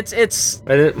yeah, it's...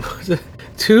 And it,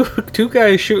 two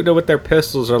guys shooting it with their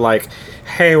pistols are like,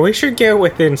 hey, we should get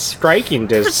within striking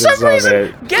For distance some of reason,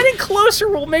 it. getting closer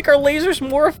will make our lasers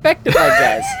more effective, I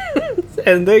guess.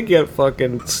 And they get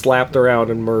fucking slapped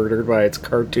around and murdered by its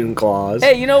cartoon claws.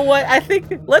 Hey, you know what? I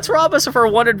think let's rob us of our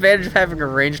one advantage of having a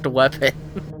ranged weapon.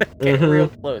 Get real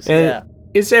close, And yeah.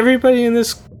 is everybody in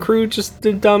this crew just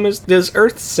the dumbest? Does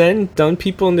Earth send dumb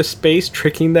people into space,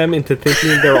 tricking them into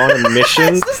thinking they're on a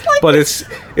mission? Is this like but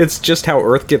it's just how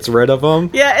Earth gets rid of them.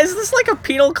 Yeah, is this like a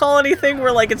penal colony thing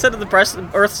where, like, instead of the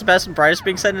Earth's best and brightest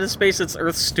being sent into space, it's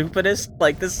Earth's stupidest?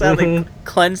 Like, this is how they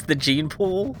cleanse the gene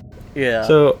pool? Yeah.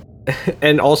 So,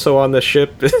 and also on the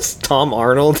ship is Tom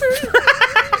Arnold.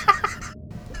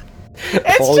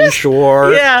 Pauly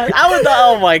Shore. Yeah, I would.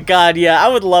 Oh my god, yeah, I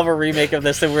would love a remake of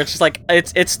this thing where it's just like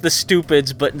it's the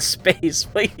Stupids but in space.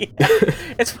 But yeah,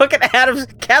 it's fucking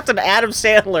Captain Adam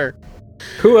Sandler.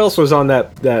 Who else was on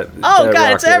that? Oh that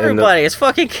god, it's rocket? And everybody. It's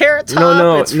fucking Carrot Top.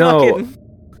 No, it's no. Fucking...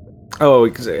 Oh,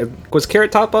 was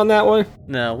Carrot Top on that one?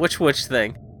 No, which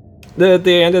thing? The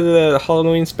end of the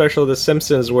Halloween special of The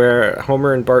Simpsons, where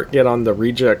Homer and Bart get on the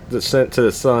reject descent to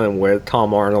the sun with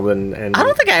Tom Arnold and I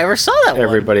don't think I ever saw that one.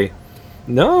 everybody.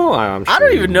 No, I'm sure I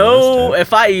don't you even know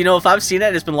must have. if I've seen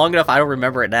it. It's been long enough. I don't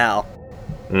remember it now.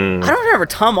 I don't remember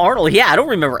Tom Arnold. Yeah, I don't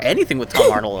remember anything with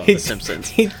Tom Arnold on The Simpsons.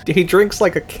 He drinks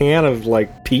like a can of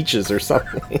like peaches or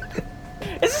something.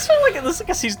 Is this from like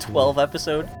a season 12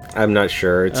 episode? I'm not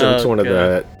sure. It's one of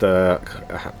the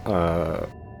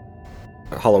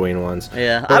Halloween ones.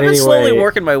 Yeah, But I've been slowly anyway,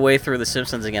 working my way through The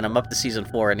Simpsons again. I'm up to season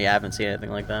 4, and yeah, I haven't seen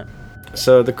anything like that.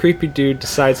 So the creepy dude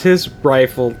decides his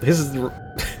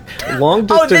long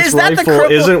Oh, distance is that the rifle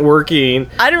cripple- isn't working.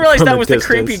 I didn't realize from that a was distance.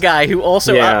 the creepy guy who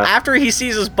also, Yeah. after he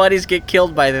sees his buddies get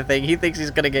killed by the thing, he thinks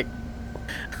he's gonna get.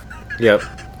 Yep.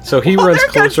 So he Well, runs their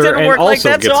guns closer didn't and work also like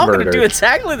that, gets so I'm murdered. gonna do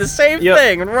exactly the same Yep.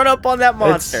 thing and run up on that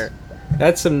monster.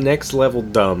 That's some next level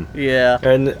dumb. Yeah.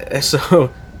 And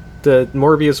so the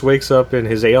Morbius wakes up in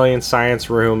his alien science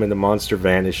room and the monster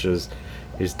vanishes.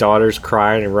 His daughter's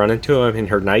crying and running to him in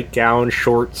her nightgown,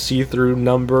 short, see-through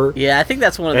number. Yeah, I think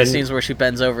that's one of the And- scenes where she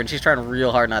bends over and she's trying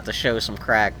real hard not to show some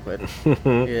crack, but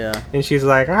yeah. And she's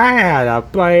like, I had a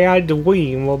bad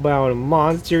dream about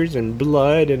monsters and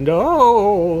blood and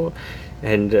oh.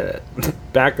 And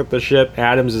back at the ship,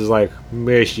 Adams is like,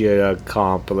 mission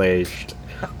accomplished.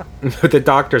 The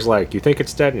doctor's like, you think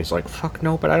it's dead? And he's like, fuck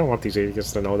no, but I don't want these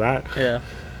idiots to know that. Yeah.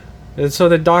 And so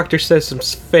the doctor says some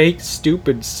fake,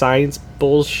 stupid science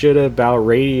bullshit about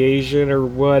radiation or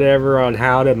whatever on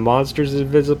how the monster's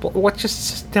invisible. What?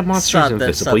 Just the monster's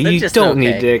invisible. You just don't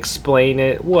okay. need to explain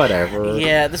it. Whatever.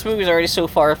 Yeah, this movie's already so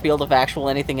far afield of actual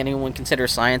anything anyone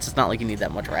considers science. It's not like you need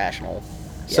that much rational.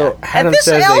 So Yeah. Adam and this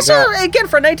says they also, got- again,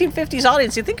 for a 1950s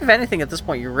audience, you think if anything at this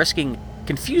point, you're risking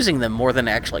confusing them more than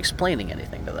actually explaining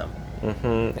anything to them.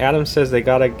 Adam says they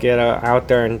gotta get out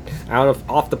there and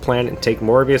off the planet and take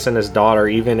Morbius and his daughter,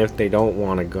 even if they don't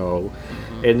want to go.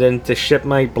 And then the ship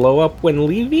might blow up when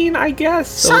leaving, I guess.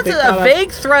 So Something, they gotta- a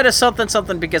vague threat of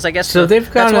something, because I guess So they've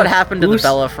that's gotta what happened to the boost-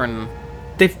 Bellafrin.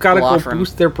 They've got to go Bellafrin.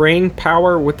 boost their brain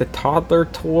power with the toddler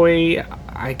toy,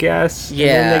 I guess.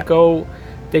 Yeah. And then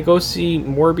they go see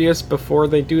Morbius before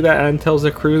they do that, and tells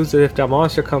the crews that if the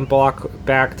monster comes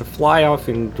back to fly off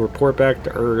and report back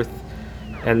to Earth,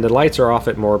 and the lights are off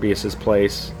at Morbius's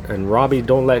place, and Robbie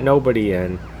don't let nobody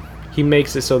in. He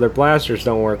makes it so their blasters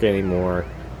don't work anymore.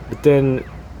 But then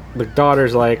the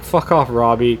daughter's like, "Fuck off,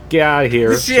 Robbie, get out of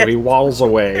here!" Yeah. So he waddles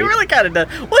away. It really kind of does.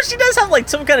 Well, she does have like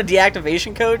some kind of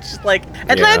deactivation code. She's like,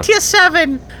 Atlantia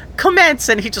 7, commence,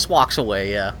 and he just walks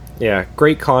away. Yeah. Yeah,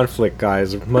 great conflict,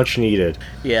 guys. Much needed.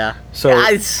 Yeah. So-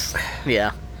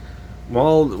 yeah.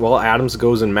 While Adams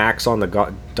goes and Max on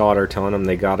the daughter, telling him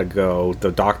they gotta go,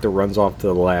 the doctor runs off to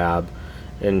the lab,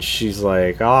 and she's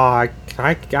like, "Oh,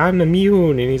 I'm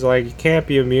immune," and he's like, "You can't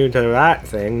be immune to that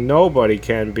thing. Nobody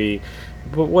can be."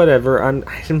 But whatever.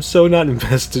 I'm so not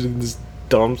invested in this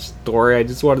dumb story. I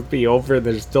just want it to be over.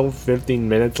 There's still 15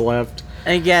 minutes left.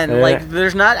 And again, Eh. like,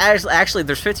 there's not actually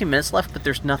there's 15 minutes left, but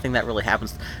there's nothing that really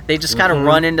happens. They just kind of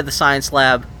run into the science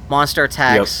lab. Monster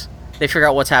attacks. They figure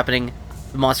out what's happening.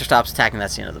 the monster stops attacking.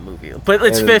 That's the end of the movie. But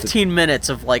it's And 15 minutes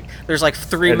of like, there's like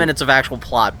 3 And- minutes of actual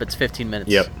plot, but it's 15 minutes.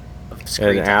 Yep. Of screen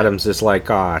And time. Adam's just like,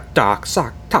 Doc, talk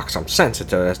some sense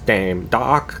into this damn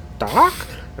Doc.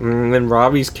 And then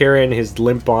Robbie's carrying his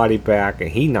limp body back,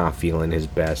 and he not feeling his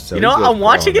best. So You know, he goes I'm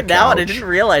watching on it the now, and I couch. didn't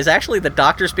realize actually the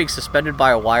doctor's being suspended by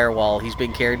a wire while he's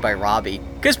being carried by Robbie.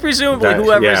 Because presumably That-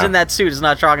 whoever's yeah. in that suit is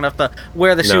not strong enough to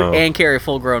wear the suit No. and carry a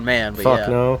full-grown man. But Fuck yeah.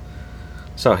 no.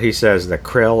 So he says the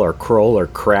krill or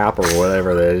crap or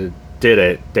whatever they did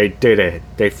it. They did it.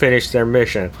 They finished their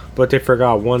mission, but they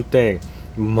forgot one thing: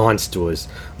 monsters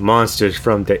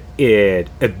from the id.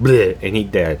 And he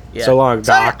dead. Yeah. So long,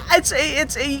 Doc. So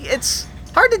it's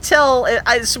hard to tell.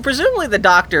 So presumably the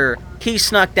doctor, he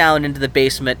snuck down into the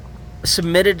basement,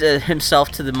 submitted himself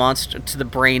to the monster, to the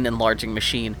brain enlarging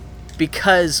machine,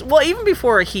 because, well, even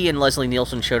before he and Leslie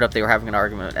Nielsen showed up, they were having an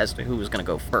argument as to who was going to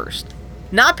go first.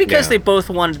 Not because Yeah. they both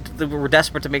they were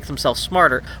desperate to make themselves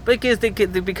smarter, but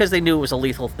because they knew it was a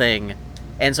lethal thing.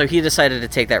 And so he decided to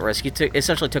take that risk. He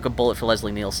essentially took a bullet for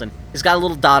Leslie Nielsen. He's got a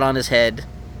little dot on his head.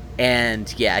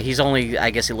 And yeah, he's only, I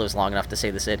guess he lives long enough to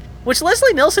say this id. Which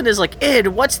Leslie Nielsen is like, id,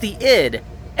 what's the id?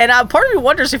 And part of me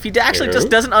wonders if he actually just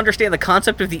doesn't understand the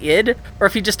concept of the id, or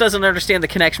if he just doesn't understand the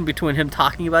connection between him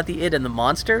talking about the id and the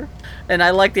monster. And I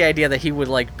like the idea that he would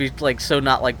like be like so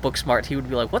not like book smart. He would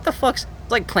be like, what the fuck's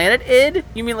like Planet Id?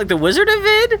 You mean like the Wizard of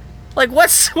Id? Like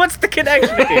what's the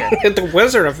connection here? The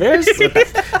Wizard of Oz,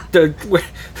 the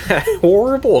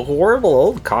horrible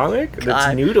old comic that's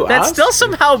God, new to that's us. still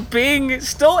somehow being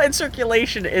still in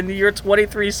circulation in the year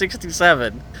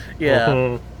 2367. Yeah.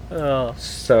 Mhm. Oh.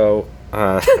 So,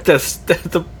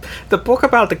 the book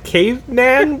about the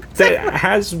caveman that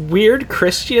has weird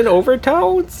Christian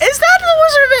overtones. Is that the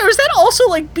Wizard of Id? Or is that also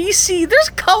like BC? There's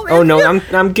Oh no,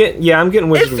 I'm getting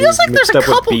Wizard It feels like there's mixed a up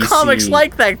with couple BC. comics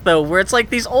like that though, where it's like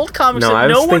these old comics No, that I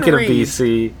was no one thinking of reads.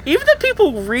 BC. Even the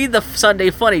people who read the Sunday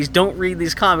Funnies don't read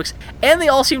these comics, and they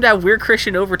all seem to have weird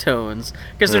Christian overtones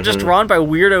because they're just Mhm. drawn by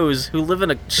weirdos who live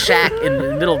in a shack in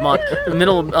the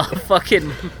middle of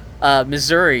fucking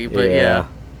Missouri. But yeah.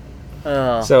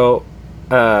 Oh. So,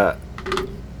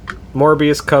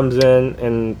 Morbius comes in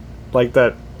and like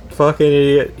that fucking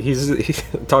idiot. He's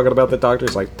talking about the doctor.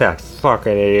 He's like, that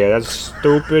fucking idiot.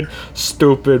 That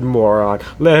stupid moron.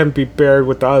 Let him be buried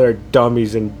with the other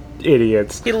dummies and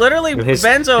idiots. He literally And his-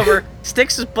 bends over,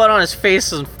 sticks his butt on his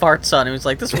face, and farts on him. He's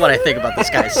like, "This is what I think about this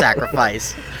guy's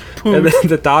sacrifice." And then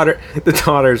the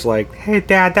daughter's like, hey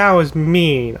dad, that was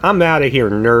mean. I'm out of here,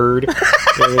 nerd.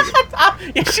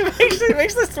 Yeah, she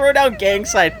makes this throwdown gang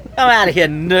sign. I'm out of here,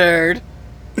 nerd.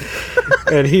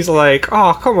 And he's like,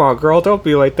 oh, come on, girl, don't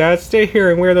be like that. Stay here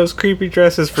and wear those creepy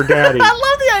dresses for daddy. I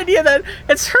love the idea that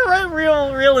it's her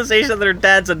realization that her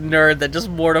dad's a nerd that just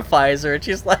mortifies her. And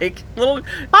she's like, I'm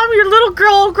your little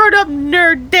girl, grown up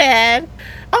nerd dad.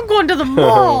 I'm going to the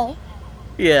mall.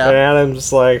 Yeah. And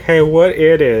Adam's like, hey, what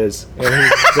it is? And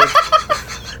he's like,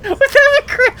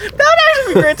 That would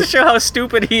actually be great to show how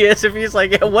stupid he is if he's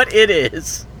like, yeah, what it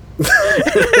is. but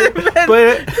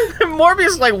Morbius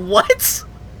is like, what?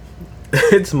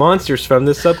 it's monsters from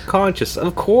the subconscious.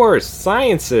 Of course,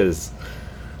 sciences.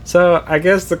 So I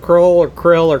guess the krill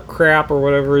or crap or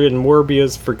whatever in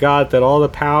Morbius forgot that all the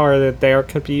power that there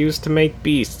can be used to make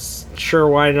beasts. Sure,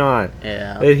 why not?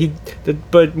 Yeah.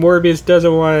 But Morbius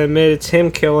doesn't want to admit it's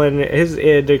him killing his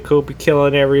id that could be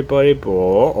killing everybody.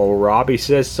 But Robbie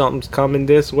says something's coming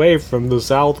this way from the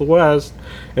southwest.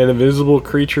 An invisible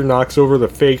creature knocks over the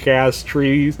fake ass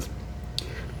trees.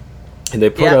 And they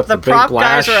put up the the big prop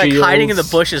blast guys are like hiding in the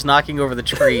shields. bushes, knocking over the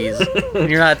trees. And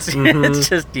you're not. It's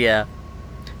just yeah.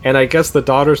 And I guess the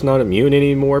daughter's not immune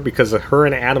anymore because of her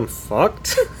and Adam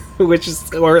fucked. Which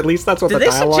is, or at least that's what Did the they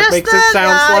dialogue suggest makes that? it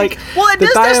sounds like. Well, it the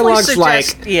does definitely dialogue's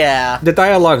suggest. like, Yeah. the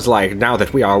dialogue's like, now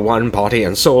that we are one body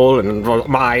and soul and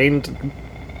mind.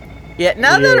 Yeah.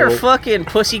 Now that her Yeah. fucking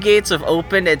pussy gates have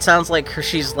opened, it sounds like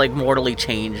she's like mortally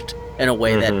changed in a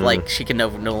way that like she can no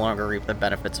longer reap the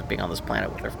benefits of being on this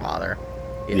planet with her father.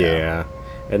 You know? Yeah.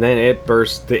 And then it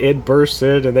bursts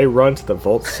in and they run to the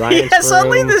Volt Science Yeah,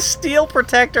 suddenly room. the steel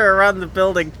protector around the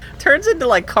building turns into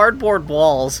like cardboard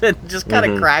walls and just kind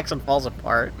of cracks and falls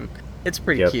apart. And it's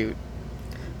pretty Yep. cute.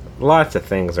 Lots of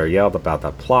things are yelled about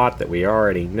the plot that we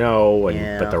already know,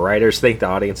 Yeah. but the writers think the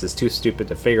audience is too stupid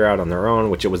to figure out on their own,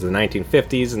 which it was the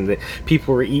 1950s, and the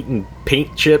people were eating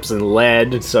paint chips and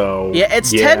lead, so... Yeah,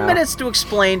 it's 10 minutes to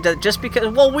explain that just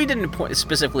because... Well, we didn't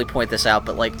specifically point this out,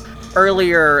 but like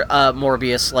earlier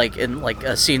Morbius, like in like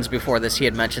scenes before this, he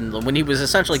had mentioned when he was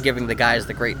essentially giving the guys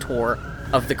the great tour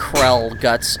of the Krell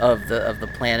guts of the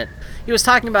planet. He was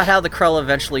talking about how the Krell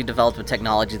eventually developed a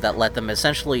technology that let them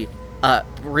essentially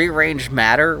rearrange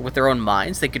matter with their own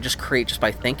minds. They could just create just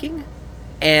by thinking.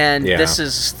 And this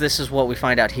is what we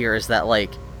find out here is that,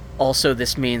 like, also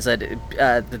this means that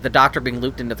the Doctor being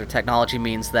looped into their technology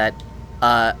means that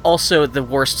also the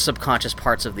worst subconscious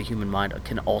parts of the human mind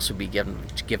can also be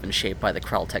given shape by the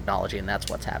Krell technology, and that's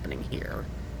what's happening here.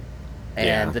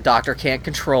 And the Doctor can't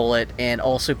control it, and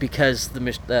also because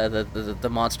the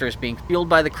monster is being fueled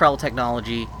by the Krell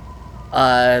technology.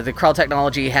 The Krell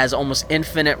technology has almost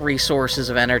infinite resources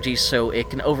of energy, so it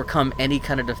can overcome any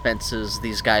kind of defenses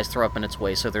these guys throw up in its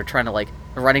way. So they're trying to, like,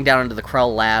 they're running down into the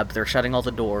Krell lab, they're shutting all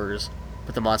the doors,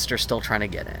 but the monster's still trying to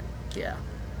get in. Yeah.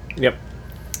 Yep.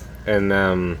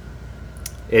 And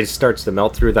it starts to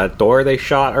melt through that door they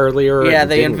shot earlier. Yeah,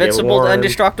 the invincible,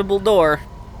 indestructible door.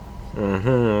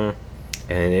 Mm-hmm.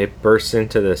 And it bursts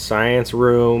into the science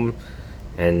room,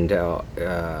 and hold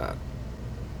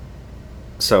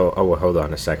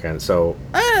on a second. So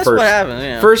that's what happened.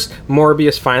 Yeah. First,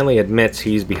 Morbius finally admits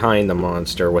he's behind the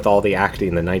monster with all the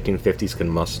acting the 1950s can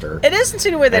muster. It is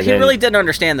insinuated that he really didn't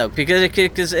understand, though,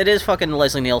 because it is fucking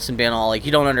Leslie Nielsen being all like,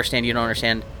 you don't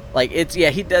understand. Like, it's,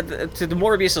 to the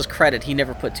Morbius's credit, he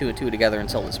never put two and two together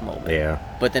until this moment. Yeah.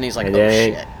 But then he's like,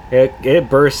 shit. It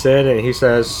bursts in, and he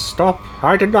says, "Stop,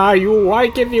 I deny you, I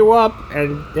give you up,"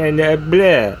 and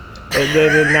bleh. And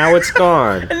then now it's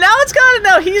gone. And now it's gone, and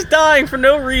now he's dying for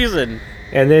no reason.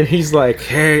 And then he's like,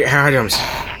 "Hey, Adams,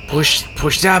 push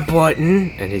that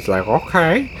button." And he's like,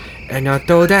 "Okay." And now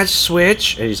throw that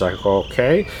switch. And he's like,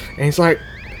 "Okay." And he's like,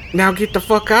 "Now get the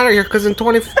fuck out of here, because in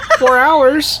 24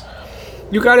 hours...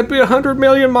 you gotta be 100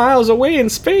 million miles away in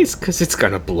space, because it's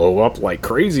gonna blow up like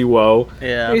crazy, whoa."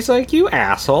 Yeah. And he's like, "You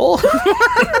asshole."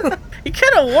 He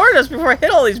could have warned us before I hit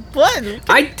all these buttons.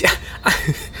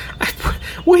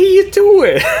 What are you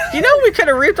doing? You know, we could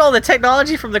have reaped all the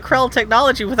technology from the Krell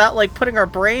technology without, like, putting our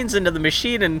brains into the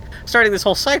machine and starting this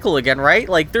whole cycle again, right?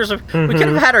 Like, we could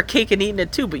have had our cake and eaten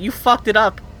it too, but you fucked it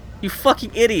up. You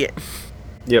fucking idiot.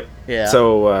 Yep. Yeah.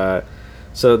 So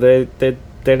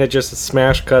then it just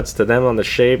smash cuts to them on the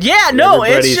shape. Yeah, no,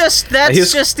 that's just the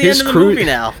end of the movie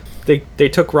now. They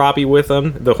took Robbie with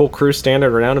them. The whole crew standing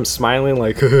around him smiling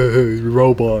like,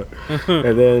 robot.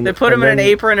 And then they put him in an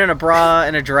apron and a bra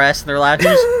and a dress, and they're like,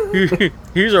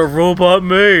 he's a robot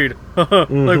maid.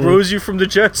 Like Rosie from the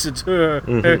Jetsons.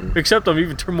 Except I'm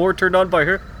even more turned on by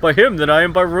him than I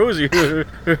am by Rosie.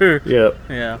 Yep.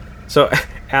 Yeah. So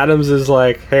Adams is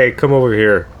like, "Hey, come over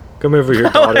here. Come over here,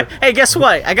 daughter." Hey, guess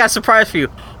what? I got a surprise for you.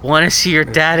 Want to see your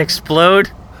dad explode?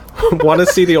 Want to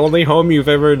see the only home you've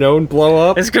ever known blow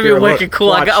up? It's going to be wicked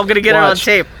cool. I'm going to get it on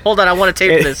tape. Hold on, I want to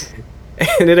tape this.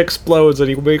 And it explodes, and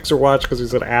he makes her watch because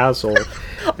he's an asshole. And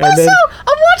also, I'm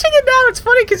watching it now. It's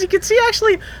funny because you can see,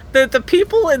 actually, the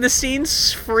people in the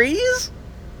scenes freeze.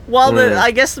 While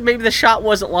I guess maybe the shot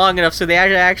wasn't long enough, so they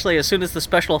actually, as soon as the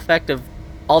special effect of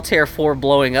Altair 4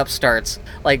 blowing up starts,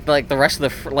 like the rest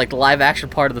of the live action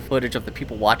part of the footage of the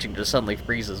people watching just suddenly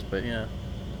freezes. But yeah.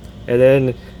 And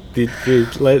then the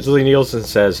Leslie Nielsen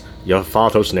says, "Your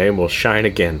father's name will shine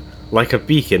again, like a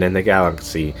beacon in the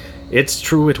galaxy. It's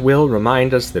true, it will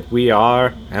remind us that we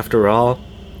are, after all,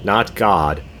 not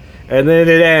God." And then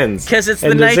it ends. Because it's the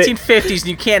 1950s, and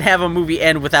you can't have a movie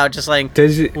end without just like...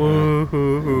 Does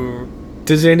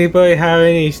anybody have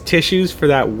any tissues for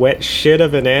that wet shit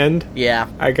of an end? Yeah.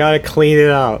 I gotta clean it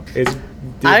out.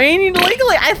 I mean,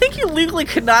 I think you legally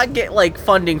could not get, like,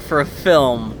 funding for a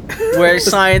film where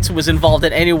science was involved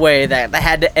in any way that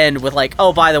had to end with, like,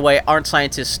 oh, by the way, aren't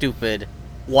scientists stupid?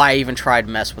 Why even try to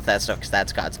mess with that stuff? Because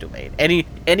that's God's domain.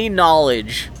 Any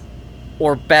knowledge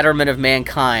or betterment of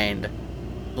mankind,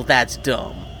 well, that's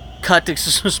dumb.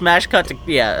 Smash cut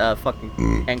to,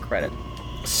 fucking end credit.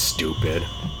 Stupid.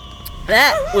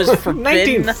 That was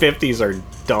forbidden. 1950s are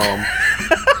dumb.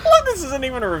 This isn't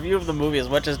even a review of the movie as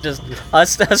much as just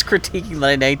us critiquing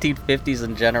the 1950s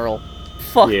in general.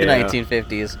 Fuck the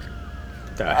 1950s.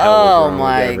 Oh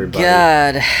my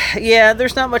god. Yeah,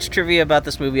 there's not much trivia about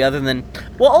this movie other than...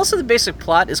 Well, also the basic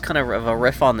plot is kind of a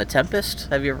riff on The Tempest.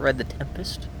 Have you ever read The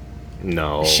Tempest?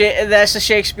 No. That's a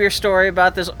Shakespeare story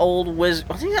about this old wizard.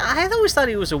 I always thought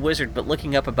he was a wizard, but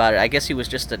looking up about it, I guess he was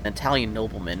just an Italian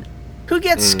nobleman who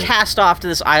gets cast off to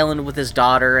this island with his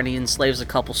daughter, and he enslaves a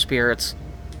couple spirits.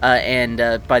 And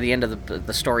by the end of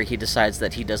the story, he decides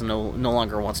that he no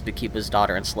longer wants to keep his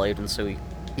daughter enslaved, and so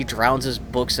he drowns his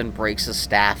books and breaks his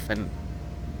staff. And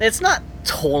it's not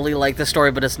totally like the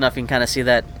story, but it's enough you can kind of see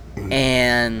that.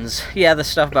 And yeah, the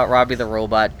stuff about Robbie the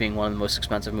Robot being one of the most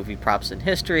expensive movie props in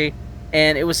history,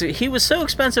 and he was so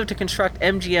expensive to construct.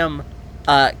 MGM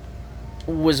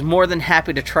was more than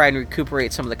happy to try and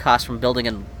recuperate some of the costs from building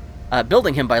him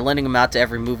by lending him out to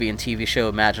every movie and TV show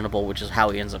imaginable, which is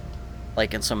how he ends up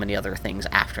like in so many other things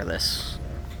after this.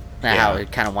 How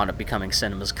it kind of wound up becoming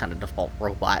cinema's kind of default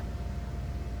robot.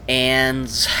 And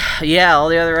yeah, all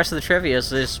the other rest of the trivia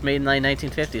is made in the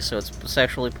 1950s, so it's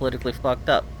sexually politically fucked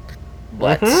up.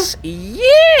 But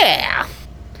yeah,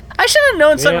 I should have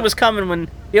known something was coming when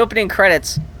the opening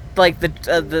credits, like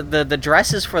the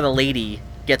dresses for the lady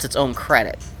gets its own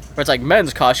credit, where it's like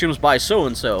men's costumes by so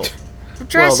and so,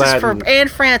 dresses for Anne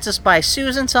Francis by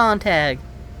Susan Sontag.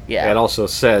 Yeah, it also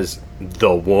says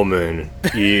the woman.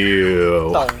 Ew.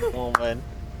 The woman.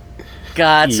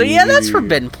 God, so yeah, that's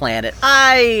Forbidden Planet.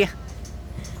 I'm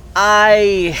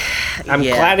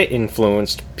glad it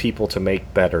influenced people to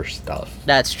make better stuff.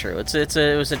 That's true. It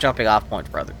was a jumping off point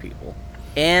for other people,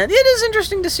 and it is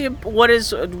interesting to see what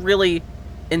is really,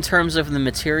 in terms of the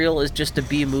material, is just a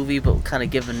B movie, but kind of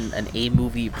given an A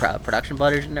movie production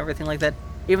budget and everything like that.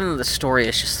 Even though the story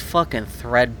is just fucking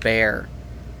threadbare,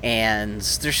 and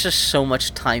there's just so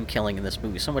much time killing in this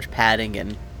movie, so much padding,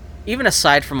 and even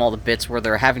aside from all the bits where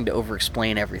they're having to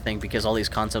over-explain everything because all these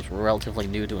concepts were relatively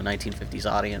new to a 1950s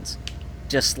audience,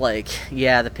 just like,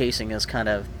 yeah, the pacing is kind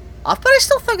of off, but I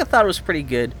thought it was pretty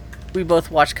good. We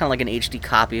both watched kind of like an HD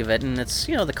copy of it, and it's,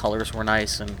 the colors were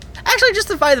nice, and actually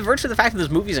just by the virtue of the fact that this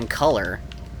movie's in color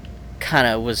kind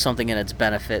of was something in its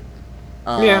benefit.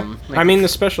 Yeah, I mean, the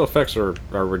special effects are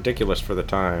ridiculous for the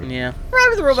time. Yeah.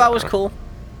 Robbie the Robot was cool.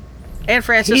 Anne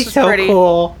Francis was so pretty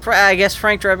cool. I guess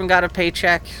Frank Drebin got a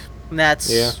paycheck. And that's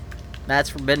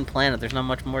Forbidden Planet. There's not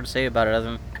much more to say about it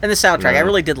other than... And the soundtrack. I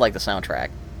really did like the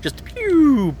soundtrack. Just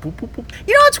pew, boop, boop, boop.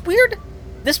 It's weird.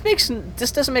 This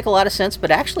doesn't make a lot of sense,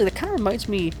 but actually that kind of reminds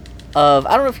me of...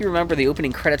 I don't know if you remember the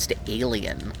opening credits to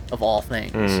Alien, of all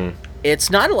things. It's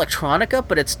not electronica,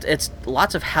 but it's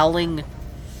lots of howling,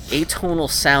 atonal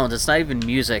sounds. It's not even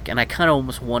music, and I kind of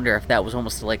almost wonder if that was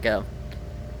almost like a...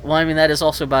 Well, I mean, that is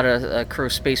also about a crew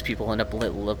of space people end up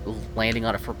landing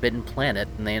on a forbidden planet,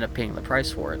 and they end up paying the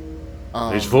price for it.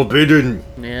 It's forbidden!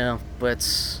 Yeah,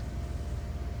 but...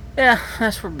 Yeah,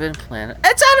 that's Forbidden Planet.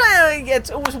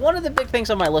 It was one of the big things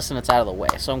on my list, and it's out of the way,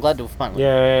 so I'm glad to finally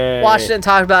watch it and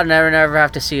talk about it and never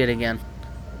have to see it again.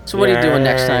 So what are you doing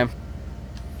next time?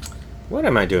 What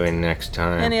am I doing next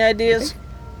time? Any ideas?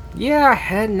 Yeah, I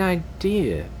had an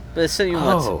idea. But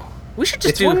we should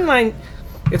just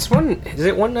Is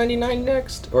it 199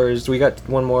 next, or we got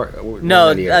one more?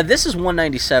 No, this is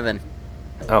 197.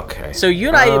 Okay. So you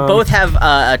and I both have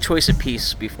a choice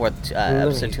apiece before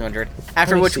episode 200.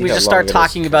 After which we just start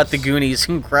talking about the Goonies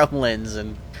and Gremlins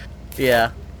and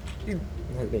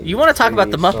You want to talk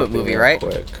about the Muppet movie, right?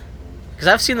 Because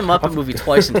I've seen the Muppet movie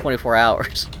twice in 24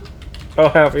 hours. Oh,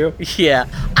 have you? Yeah,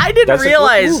 I didn't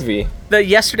realize a good movie. That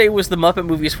yesterday was the Muppet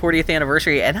movie's 40th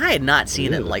anniversary, and I had not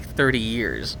seen it in like 30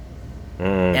 years.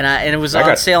 And it was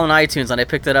on sale on iTunes, and I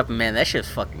picked it up, and man, that shit's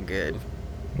fucking good.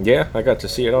 Yeah, I got to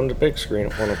see it on the big screen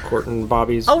at one of Court and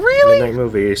Bobby's midnight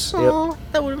movies. Oh,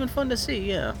 that would have been fun to see,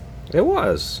 yeah. It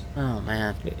was. Oh,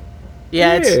 man.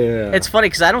 Yeah, it's funny,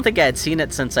 because I don't think I had seen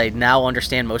it since I now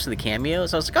understand most of the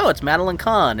cameos. I was like, oh, it's Madeline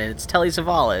Kahn, and it's Telly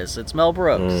Savalas, it's Mel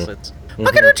Brooks, it's...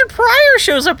 Fucking Richard Pryor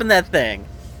shows up in that thing!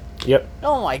 Yep.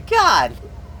 Oh, my God!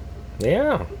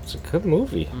 Yeah, it's a good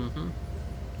movie.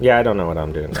 Yeah, I don't know what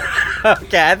I'm doing.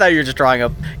 Okay, I thought you were just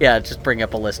bring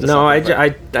up a list of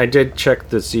I did check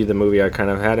to see the movie I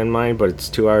kind of had in mind, but it's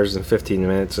 2 hours and 15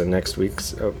 minutes, and next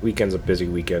weekend's a busy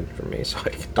weekend for me, so I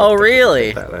don't Oh,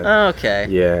 really? Okay.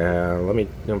 Yeah, let me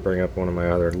bring up one of my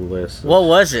other lists. What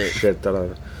was it? Shit that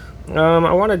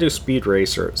I want to do Speed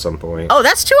Racer at some point. Oh,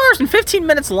 that's 2 hours and 15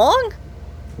 minutes long?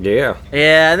 Yeah.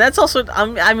 Yeah, and that's also,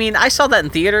 I mean, I saw that in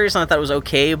theaters, and I thought it was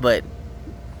okay, but...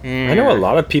 I know a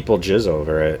lot of people jizz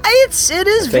over it. It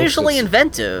is visually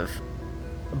inventive,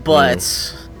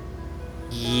 but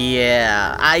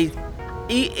yeah,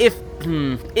 if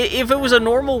it was a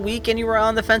normal week and you were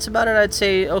on the fence about it, I'd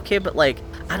say okay, but like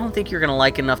I don't think you're gonna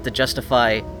like enough to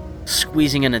justify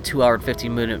squeezing in a 2 hour and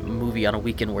 15-minute movie on a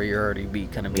weekend where you're already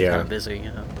kind of busy.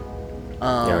 You know?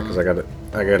 Yeah, because I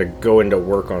gotta go into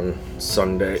work on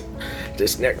Sunday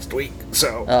this next week.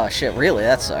 So. Oh shit! Really?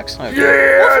 That sucks. Okay.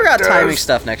 Yeah. We'll figure out timing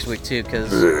stuff next week too,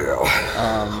 because.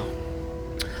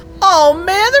 Oh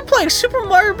man, they're playing Super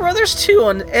Mario Brothers 2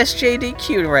 on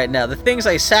SJDQ right now. The things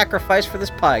I sacrificed for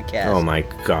this podcast. Oh my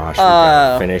gosh! We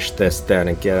gotta finish this then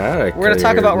and get out of here. We're gonna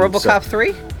talk about RoboCop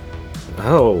 3.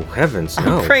 Oh heavens,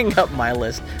 no! I'm bringing up my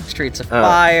list. Streets of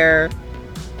Fire.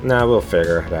 Nah, we'll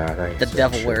figure it out. The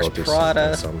Devil Wears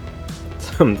Prada.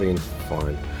 Something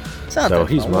fun. So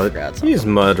he's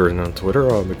muttering on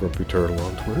Twitter, on the Grumpy Turtle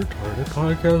on Twitter, Target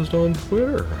Podcast on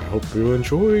Twitter. I hope you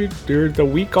enjoyed the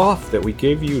week off that we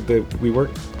gave you, that we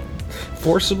weren't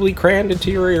forcibly crammed into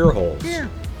your ear holes. Yeah.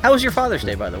 How was your Father's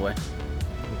Day, by the way?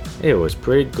 It was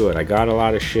pretty good. I got a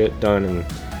lot of shit done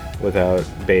without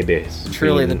babies.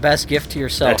 Truly the best gift to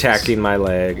yourself. Attacking my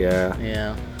leg, yeah.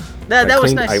 Yeah. That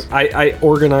was nice. I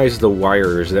organized the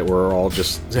wires that were all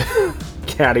just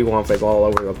cattywamping all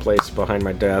over the place behind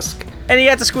my desk. And you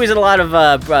got to squeeze in a lot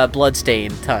of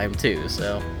bloodstain time too,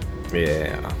 so.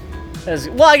 Yeah.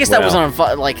 Well, I guess that was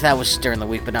that was during the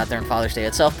week, but not during Father's Day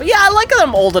itself. But yeah, I like that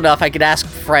I'm old enough I could ask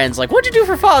friends, like, what'd you do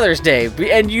for Father's Day?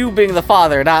 And you being the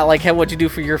father, not like, hey, what'd you do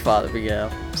for your father? But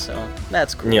yeah, so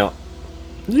that's cool. Yeah.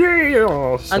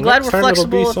 Yeah. So I'm glad we're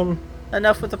flexible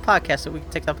enough with the podcast that we can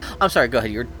take them. I'm sorry, go ahead.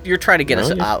 You're trying to get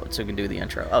us out so we can do the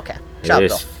intro. Okay.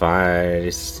 It's fine.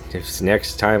 It's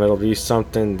next time it'll be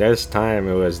something. This time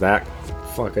it was that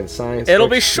fucking science. It'll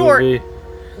be short. Movie.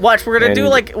 Watch, we're gonna do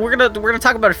we're gonna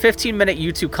talk about a 15-minute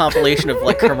YouTube compilation of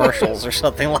like commercials or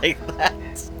something like that.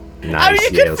 Nice. I mean,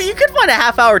 you could find a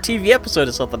half-hour TV episode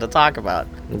of something to talk about.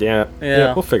 Yeah,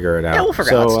 we'll figure it out. Yeah, we'll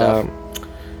figure out stuff.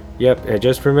 Yep, and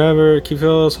just remember, keep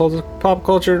Phyllis holds pop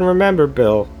culture, and remember,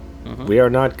 Bill, we are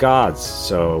not gods,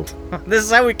 so... This is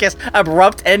how we kiss.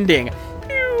 Abrupt ending.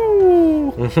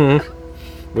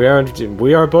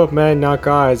 We are both men, not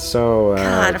gods, so...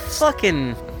 God,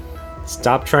 fucking...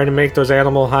 Stop trying to make those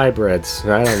animal hybrids.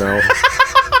 I don't know.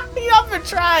 I've been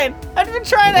trying. I've been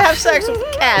trying to have sex with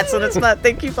cats, and it's not...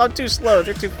 I'm too slow.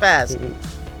 They're too fast.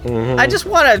 I just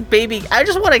want a baby...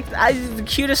 the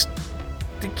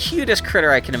cutest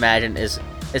critter I can imagine is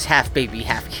half baby,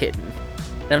 half kitten.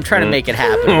 And I'm trying to make it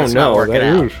happen. It's not working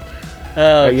out.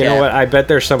 Okay. You know what? I bet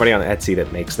there's somebody on Etsy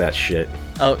that makes that shit.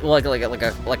 Oh, like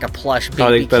a plush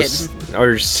baby kitten?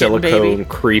 Or silicone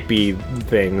creepy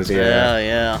things, yeah.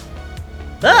 Yeah.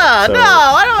 No,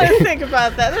 I don't want to think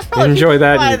about that. There's probably enjoy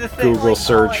that in your Google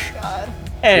search.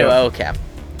 Anyway, okay.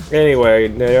 Anyway,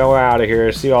 we're out of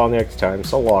here. See y'all next time.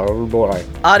 So long, boy.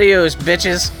 Adios,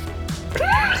 bitches.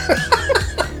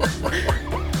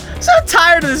 So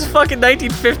tired of this fucking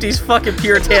 1950s fucking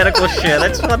puritanical shit. I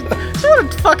just want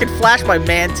to fucking flash my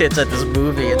man tits at this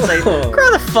movie and say,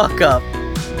 grow the fuck up.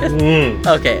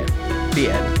 Okay, the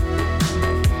end.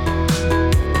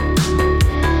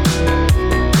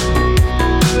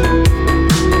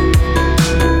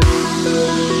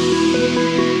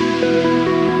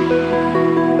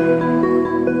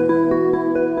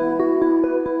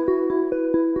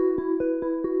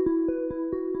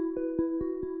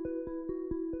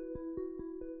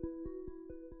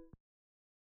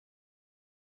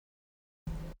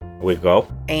 We go.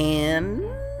 And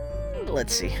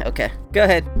let's see. Okay, go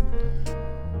ahead.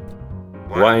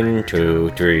 1, 2,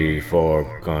 3,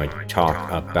 4. Going to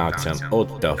talk about some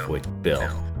old stuff with Bill.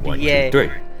 1, 2,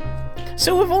 3.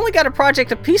 So we've only got a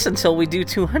project apiece until we do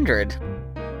 200.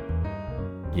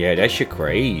 Yeah, that shit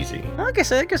crazy. Okay,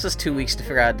 so that gives us 2 weeks to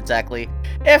figure out exactly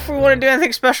if we want to do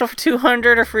anything special for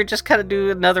 200, or if we just kind of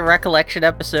do another recollection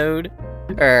episode,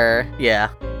 or yeah.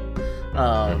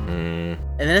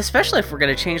 And then especially if we're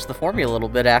going to change the formula a little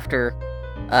bit after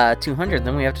 200,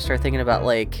 then we have to start thinking about,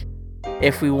 like,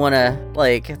 if we want to,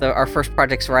 like, our first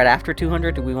projects right after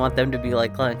 200, do we want them to be,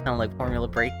 like, kind of like formula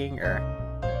breaking, or,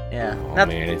 yeah. Oh,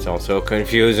 man, it's all so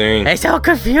confusing. It's all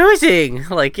confusing!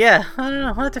 Like, yeah, I don't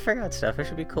know, we'll have to figure out stuff, it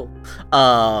should be cool.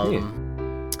 But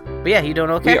yeah, you doing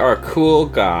okay? We are cool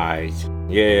guys.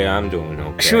 Yeah, I'm doing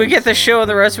okay. Should we get the show on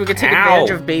the road so we can take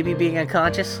advantage of Baby being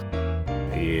unconscious?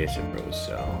 Yeah, I suppose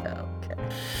so.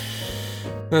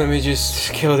 Let me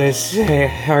just kill this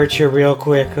archer real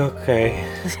quick, okay.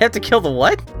 You have to kill the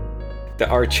what? The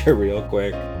archer real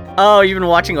quick. Oh, you've been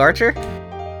watching Archer?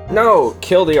 No,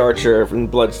 kill the archer from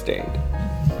Bloodstained.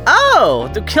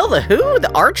 Oh, to kill the who? The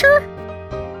archer?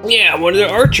 Yeah, one of the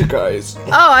archer guys.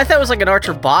 Oh, I thought it was like an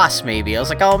archer boss, maybe. I was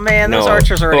like, oh man, those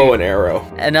archers are bow and arrow.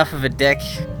 Enough of a dick.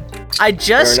 I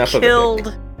just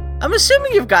killed... I'm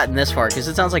assuming you've gotten this far, because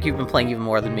it sounds like you've been playing even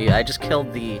more than me. I just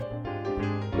killed the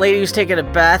lady who's taking a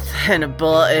bath in a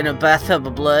bathtub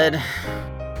of blood.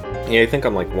 Yeah, I think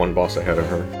I'm like one boss ahead of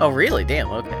her. Oh, really?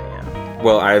 Damn, okay, yeah.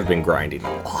 Well, I've been grinding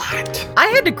a lot. I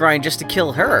had to grind just to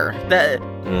kill her.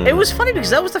 It was funny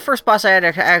because that was the first boss I had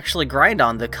to actually grind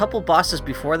on. The couple bosses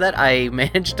before that, I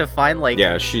managed to find, like...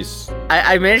 Yeah, she's...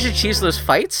 I managed to choose those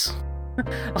fights.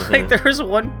 Like, there was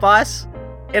one boss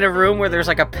in a room where there's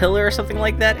like a pillar or something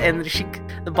like that, and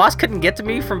the boss couldn't get to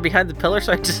me from behind the pillar,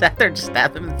 so I just sat there and just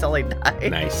stabbed him until I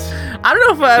died. Nice. I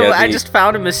don't know if I just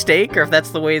found a mistake, or if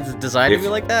that's the way it's designed to be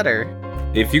like that, or...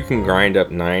 If you can grind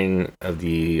up 9 of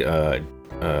the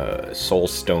soul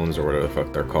stones, or whatever the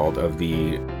fuck they're called, of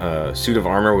the suit of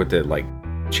armor with the, like,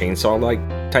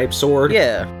 chainsaw-like type sword...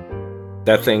 Yeah.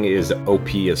 That thing is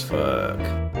OP as fuck.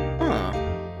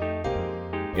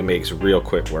 It makes real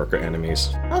quick work of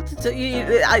enemies. Well,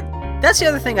 That's the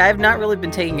other thing. I have not really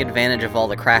been taking advantage of all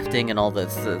the crafting and all the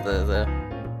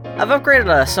I've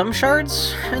upgraded some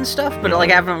shards and stuff, but like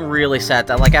I haven't really sat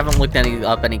down. Like I haven't looked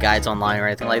up any guides online or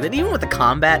anything like that. Even with the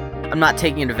combat, I'm not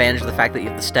taking advantage of the fact that you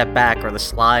have to step back or the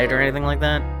slide or anything like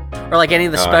that, or like any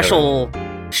of the special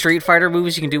Street Fighter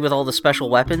moves you can do with all the special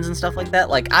weapons and stuff like that.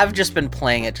 Like I've just been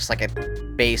playing it just like a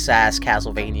base ass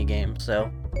Castlevania game.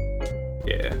 So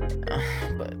Yeah.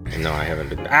 but No, I haven't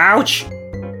been. Ouch!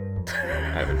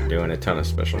 I haven't been doing a ton of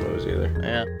special moves either.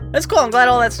 yeah, that's cool. I'm glad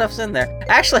all that stuff's in there.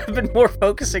 Actually, I've been more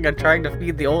focusing on trying to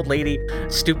feed the old lady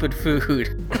stupid food.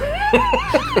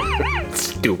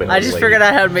 Stupid. I just figured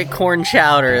out how to make corn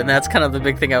chowder, and that's kind of the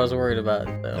big thing I was worried about.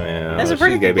 So. Yeah, That's a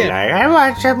pretty she's gonna good be game. like, I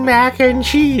want some mac and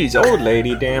cheese, old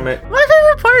lady. Damn it. My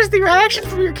favorite part is the reaction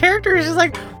from your character is just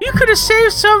like, you could have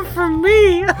saved some for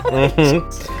me.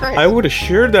 Jesus Christ. I would have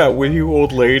shared that with you,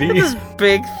 old lady. Look at this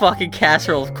big fucking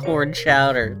casserole of corn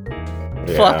chowder.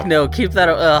 Yeah. Fuck no, keep that.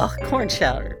 Ugh, corn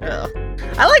chowder. Ugh.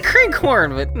 I like green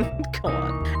corn, but come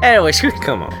on. Anyway,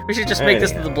 Come on. we should just make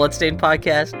this Anyhow. the Bloodstained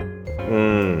podcast.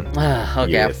 Mm,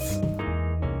 Okay. yes.